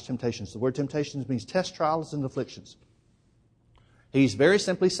diverse temptations. The word temptations means test, trials, and afflictions. He's very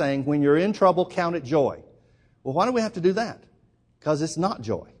simply saying, when you're in trouble, count it joy. Well, why do we have to do that? Because it's not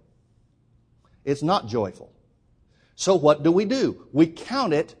joy. It's not joyful. So what do? We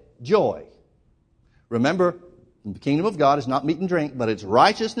count it joy. Remember, the kingdom of God is not meat and drink, but it's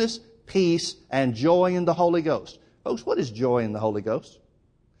righteousness, peace, and joy in the Holy Ghost. Folks, what is joy in the Holy Ghost?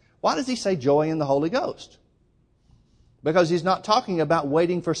 Why does he say joy in the Holy Ghost? Because he's not talking about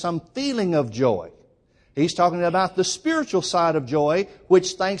waiting for some feeling of joy. He's talking about the spiritual side of joy,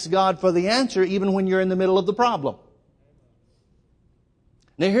 which thanks God for the answer even when you're in the middle of the problem.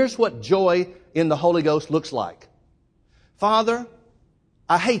 Now here's what joy in the Holy Ghost looks like. Father,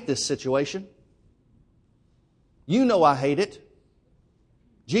 I hate this situation. You know I hate it.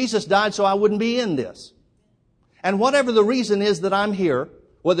 Jesus died so I wouldn't be in this. And whatever the reason is that I'm here,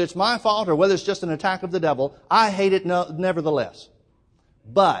 whether it's my fault or whether it's just an attack of the devil, I hate it nevertheless.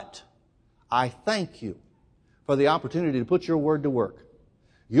 But I thank you for the opportunity to put your word to work.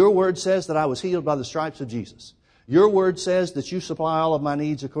 Your word says that I was healed by the stripes of Jesus. Your word says that you supply all of my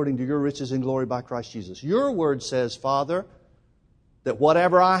needs according to your riches and glory by Christ Jesus. Your word says, Father, that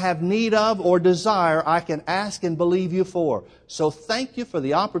whatever I have need of or desire, I can ask and believe you for. So thank you for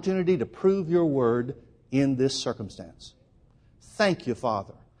the opportunity to prove your word in this circumstance. Thank you,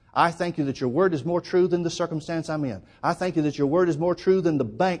 Father. I thank you that your word is more true than the circumstance I'm in. I thank you that your word is more true than the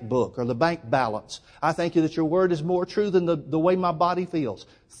bank book or the bank balance. I thank you that your word is more true than the way my body feels.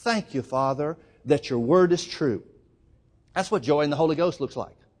 Thank you, Father, that your word is true. That's what joy in the Holy Ghost looks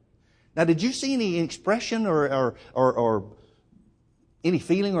like. Now, did you see any expression or any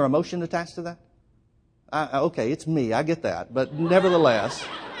feeling or emotion attached to that? Okay, it's me. I get that. But nevertheless,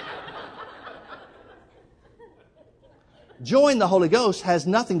 joy in the Holy Ghost has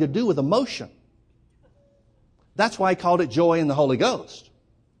nothing to do with emotion. That's why he called it joy in the Holy Ghost.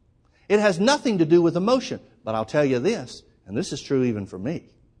 It has nothing to do with emotion. But I'll tell you this, and this is true even for me.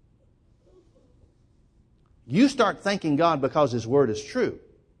 You start thanking God because His Word is true.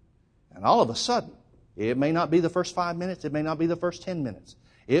 And all of a sudden, it may not be the first 5 minutes, it may not be the first 10 minutes,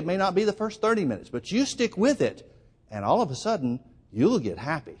 it may not be the first 30 minutes, but you stick with it, and all of a sudden, you'll get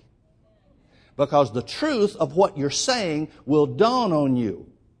happy. Because the truth of what you're saying will dawn on you.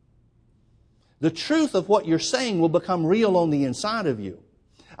 The truth of what you're saying will become real on the inside of you.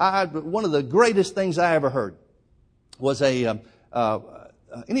 One of the greatest things I ever heard was any of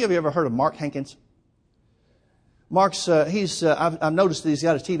you ever heard of Mark Hankins? Mark's, I've noticed that he's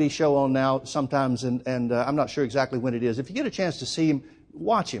got a TV show on now sometimes, and I'm not sure exactly when it is. If you get a chance to see him,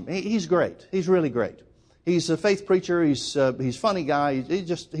 watch him. He's great. He's really great. He's a faith preacher. He's a funny guy. He's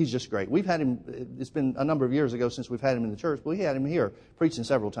just great. We've had him, it's been a number of years ago since we've had him in the church, but we had him here preaching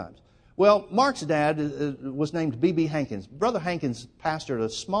several times. Well, Mark's dad was named B.B. Hankins. Brother Hankins pastored a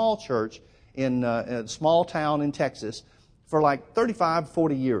small church in a small town in Texas for like 35,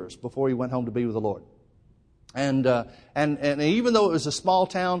 40 years before he went home to be with the Lord. And even though it was a small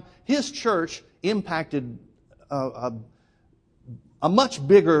town, his church impacted a much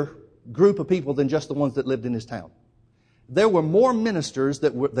bigger group of people than just the ones that lived in his town. There were more ministers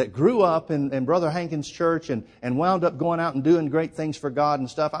that grew up in Brother Hankins' church and wound up going out and doing great things for God and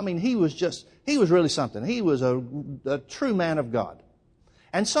stuff. I mean, he was really something. He was a true man of God.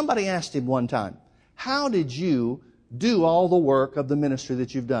 And somebody asked him one time, how did you do all the work of the ministry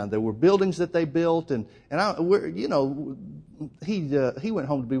that you've done? There were buildings that they built, he went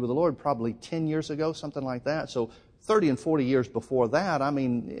home to be with the Lord probably 10 years ago, something like that. So 30 and 40 years before that, I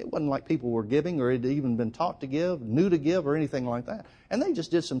mean, it wasn't like people were giving or had even been taught to give, knew to give or anything like that. And they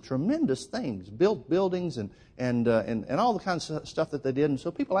just did some tremendous things, built buildings and all the kinds of stuff that they did. And so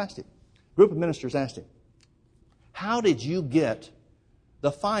people asked him, a group of ministers asked him, how did you get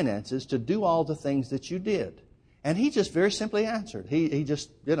the finances to do all the things that you did? And he just very simply answered. He just,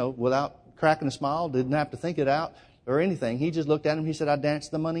 without cracking a smile, didn't have to think it out or anything. He just looked at him. He said, I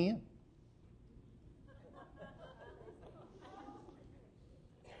danced the money in.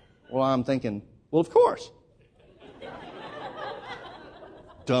 Well, I'm thinking, well, of course.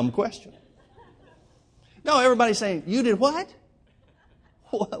 Dumb question. No, everybody's saying, you did what?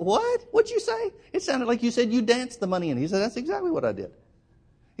 What? What'd you say? It sounded like you said you danced the money in. He said, that's exactly what I did.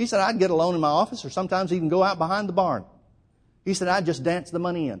 He said, I'd get alone in my office or sometimes even go out behind the barn. He said, I'd just dance the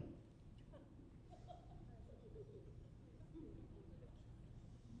money in.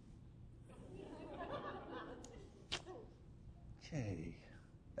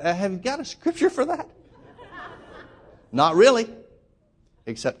 Have you got a scripture for that? Not really,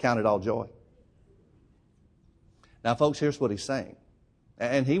 except count it all joy. Now, folks, here's what he's saying.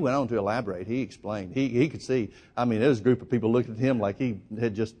 And he went on to elaborate. He explained. He could see. I mean, there was a group of people looking at him like he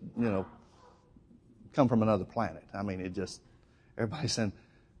had just, come from another planet. I mean, everybody's saying,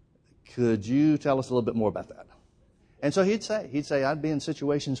 could you tell us a little bit more about that? And so he'd say, I'd be in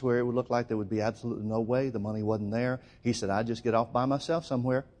situations where it would look like there would be absolutely no way, the money wasn't there. He said, I'd just get off by myself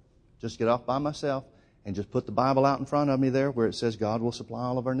somewhere, just get off by myself, and just put the Bible out in front of me there where it says God will supply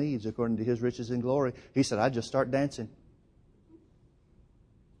all of our needs according to His riches and glory. He said, I'd just start dancing.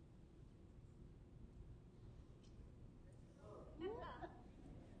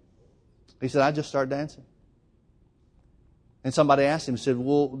 He said, I'd just start dancing. And somebody asked him, said,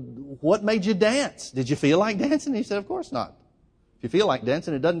 well, what made you dance? Did you feel like dancing? He said, of course not. If you feel like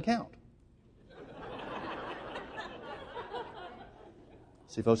dancing, it doesn't count.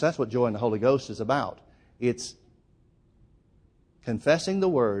 See, folks, that's what joy in the Holy Ghost is about. It's confessing the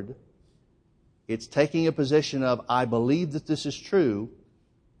Word. It's taking a position of, I believe that this is true,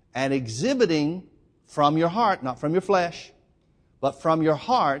 and exhibiting from your heart, not from your flesh, but from your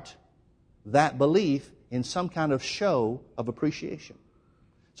heart, that belief in some kind of show of appreciation.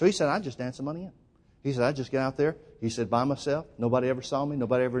 So he said, I'd just dance the money in. He said, I'd just get out there. He said, by myself. Nobody ever saw me.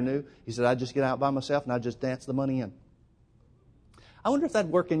 Nobody ever knew. He said, I'd just get out by myself and I'd just dance the money in. I wonder if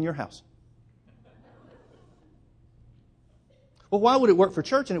that'd work in your house. Well, why would it work for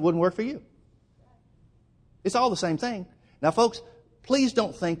church and it wouldn't work for you? It's all the same thing. Now, folks, please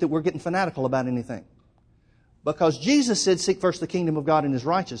don't think that we're getting fanatical about anything. Because Jesus said, seek first the kingdom of God and His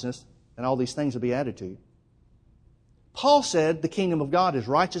righteousness, and all these things will be added to you. Paul said the kingdom of God is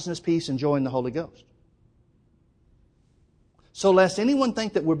righteousness, peace, and joy in the Holy Ghost. So lest anyone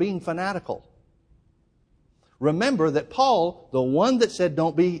think that we're being fanatical, remember that Paul, the one that said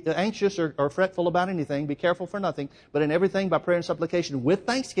don't be anxious or fretful about anything, be careful for nothing, but in everything by prayer and supplication with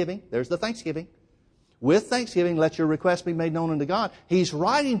thanksgiving, there's the thanksgiving, with thanksgiving let your requests be made known unto God. He's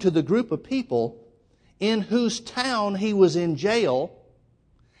writing to the group of people in whose town he was in jail.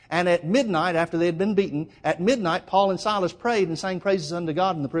 And at midnight, after they had been beaten, at midnight, Paul and Silas prayed and sang praises unto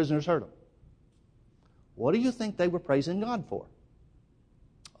God, and the prisoners heard them. What do you think they were praising God for?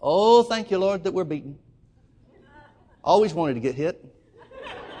 Oh, thank you, Lord, that we're beaten. Always wanted to get hit.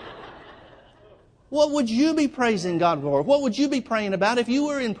 What would you be praising God for? What would you be praying about if you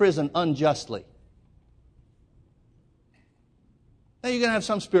were in prison unjustly? Now you're going to have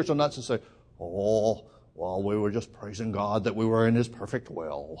some spiritual nuts and say, oh, well, we were just praising God that we were in His perfect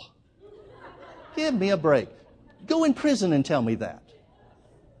will. Give me a break. Go in prison and tell me that.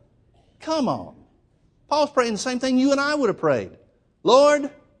 Come on. Paul's praying the same thing you and I would have prayed.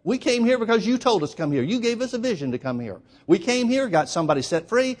 Lord, we came here because you told us to come here. You gave us a vision to come here. We came here, got somebody set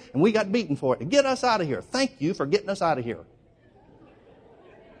free, and we got beaten for it. Get us out of here. Thank you for getting us out of here.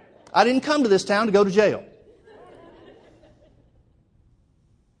 I didn't come to this town to go to jail.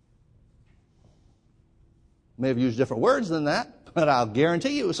 May have used different words than that, but I'll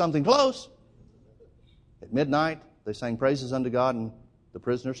guarantee you it was something close. At midnight, they sang praises unto God, and the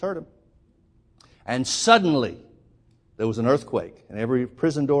prisoners heard them. And suddenly, there was an earthquake, and every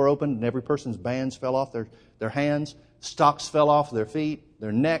prison door opened, and every person's bands fell off their hands, stocks fell off their feet,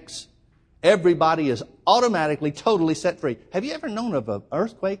 their necks. Everybody is automatically, totally set free. Have you ever known of an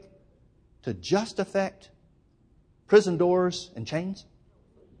earthquake to just affect prison doors and chains?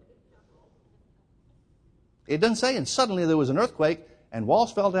 It doesn't say, and suddenly there was an earthquake, and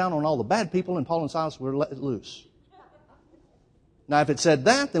walls fell down on all the bad people, and Paul and Silas were let loose. Now, if it said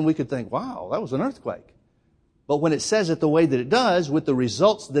that, then we could think, wow, that was an earthquake. But when it says it the way that it does, with the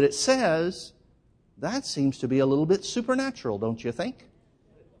results that it says, that seems to be a little bit supernatural, don't you think?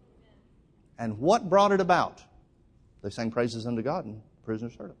 And what brought it about? They sang praises unto God, and the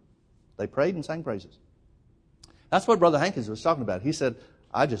prisoners heard them. They prayed and sang praises. That's what Brother Hankins was talking about. He said,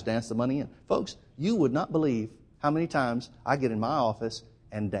 I just danced the money in. Folks, you would not believe how many times I get in my office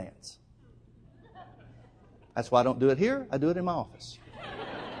and dance. That's why I don't do it here. I do it in my office.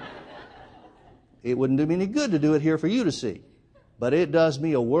 It wouldn't do me any good to do it here for you to see. But it does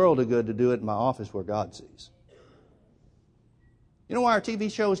me a world of good to do it in my office where God sees. You know why our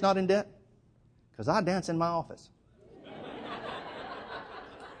TV show is not in debt? Because I dance in my office.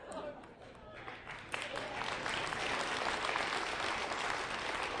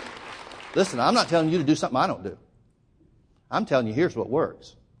 Listen, I'm not telling you to do something I don't do. I'm telling you, here's what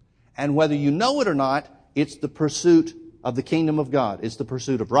works. And whether you know it or not, it's the pursuit of the kingdom of God. It's the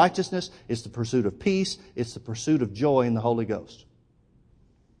pursuit of righteousness. It's the pursuit of peace. It's the pursuit of joy in the Holy Ghost.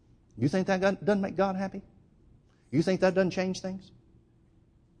 You think that doesn't make God happy? You think that doesn't change things?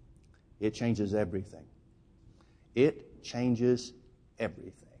 it changes everything. It changes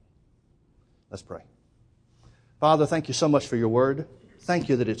everything. Let's pray. Father, thank you so much for your word. Thank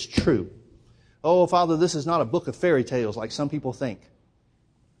you that it's true. Oh, Father, this is not a book of fairy tales like some people think.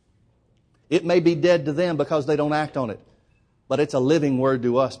 It may be dead to them because they don't act on it, but it's a living word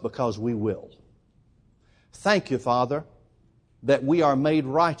to us because we will. Thank you, Father, that we are made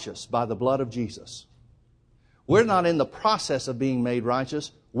righteous by the blood of Jesus. We're not in the process of being made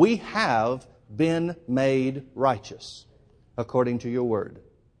righteous. We have been made righteous according to your word.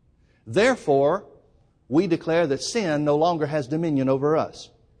 Therefore, we declare that sin no longer has dominion over us.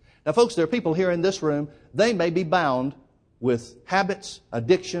 Now, folks, there are people here in this room, they may be bound with habits,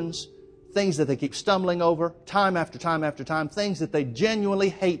 addictions, things that they keep stumbling over, time after time after time, things that they genuinely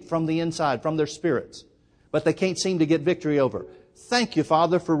hate from the inside, from their spirits, but they can't seem to get victory over. Thank you,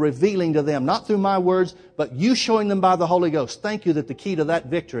 Father, for revealing to them, not through my words, but you showing them by the Holy Ghost. Thank you that the key to that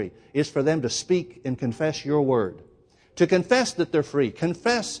victory is for them to speak and confess your word. To confess that they're free.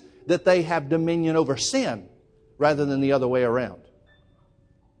 Confess that they have dominion over sin rather than the other way around.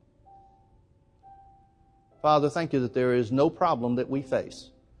 Father, thank you that there is no problem that we face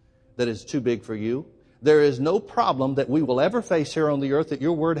that is too big for you. There is no problem that we will ever face here on the earth that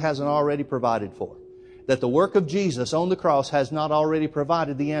your word hasn't already provided for. That the work of Jesus on the cross has not already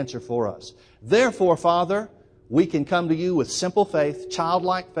provided the answer for us. Therefore, Father, we can come to you with simple faith,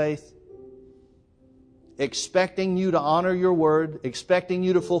 childlike faith, expecting you to honor your word, expecting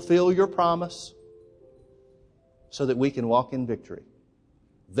you to fulfill your promise, so that we can walk in victory.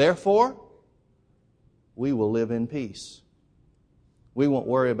 Therefore, we will live in peace. We won't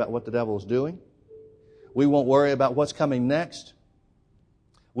worry about what the devil is doing. We won't worry about what's coming next.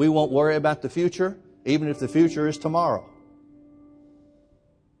 We won't worry about the future, even if the future is tomorrow.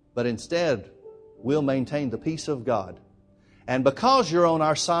 But instead, we'll maintain the peace of God. And because you're on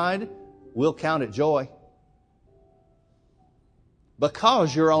our side, we'll count it joy.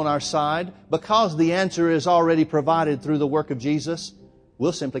 Because you're on our side, because the answer is already provided through the work of Jesus,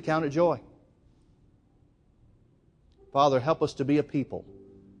 we'll simply count it joy. Father, help us to be a people,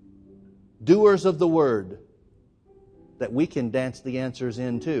 doers of the word, that we can dance the answers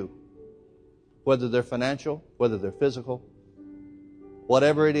into. Whether they're financial, whether they're physical,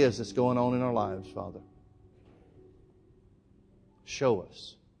 whatever it is that's going on in our lives, Father. Show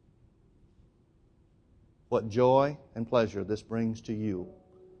us what joy and pleasure this brings to you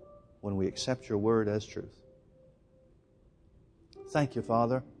when we accept your word as truth. Thank you,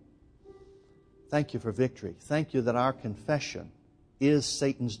 Father. Thank you for victory. Thank you that our confession is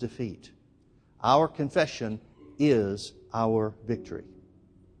Satan's defeat. Our confession is our victory.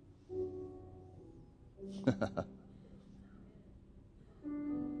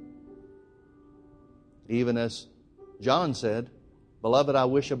 Even as John said, Beloved, I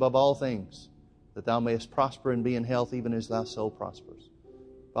wish above all things that thou mayest prosper and be in health even as thy soul prospers.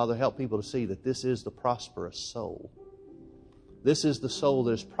 Father, help people to see that this is the prosperous soul. This is the soul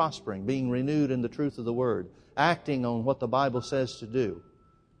that is prospering, being renewed in the truth of the Word, acting on what the Bible says to do,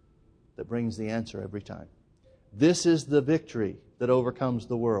 that brings the answer every time. This is the victory that overcomes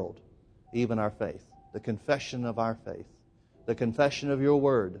the world, even our faith. The confession of our faith, the confession of your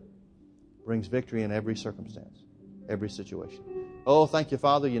Word brings victory in every circumstance, every situation. Oh, thank you,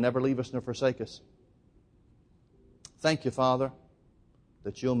 Father, you never leave us nor forsake us. Thank you, Father,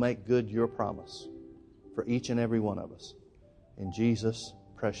 that you'll make good your promise for each and every one of us. In Jesus'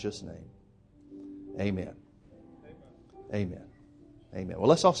 precious name. Amen. Amen. Amen. Well,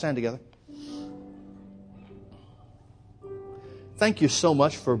 let's all stand together. Thank you so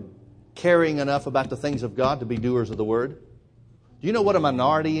much for caring enough about the things of God to be doers of the Word. Do you know what a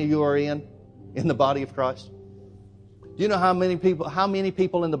minority you are in the body of Christ? Do you know how many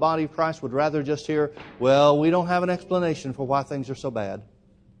people in the body of Christ would rather just hear, well, we don't have an explanation for why things are so bad.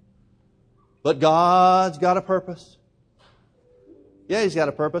 But God's got a purpose. Yeah, He's got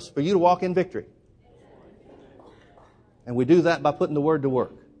a purpose for you to walk in victory. And we do that by putting the Word to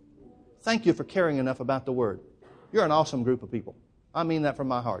work. Thank you for caring enough about the Word. You're an awesome group of people. I mean that from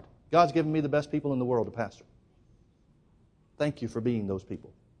my heart. God's given me the best people in the world to pastor. Thank you for being those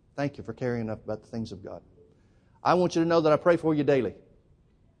people. Thank you for caring enough about the things of God. I want you to know that I pray for you daily.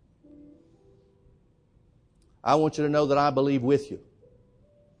 I want you to know that I believe with you.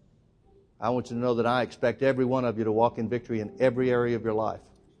 I want you to know that I expect every one of you to walk in victory in every area of your life,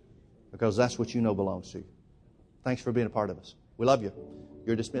 because that's what you know belongs to you. Thanks for being a part of us. We love you.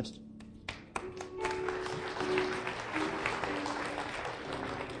 You're dismissed.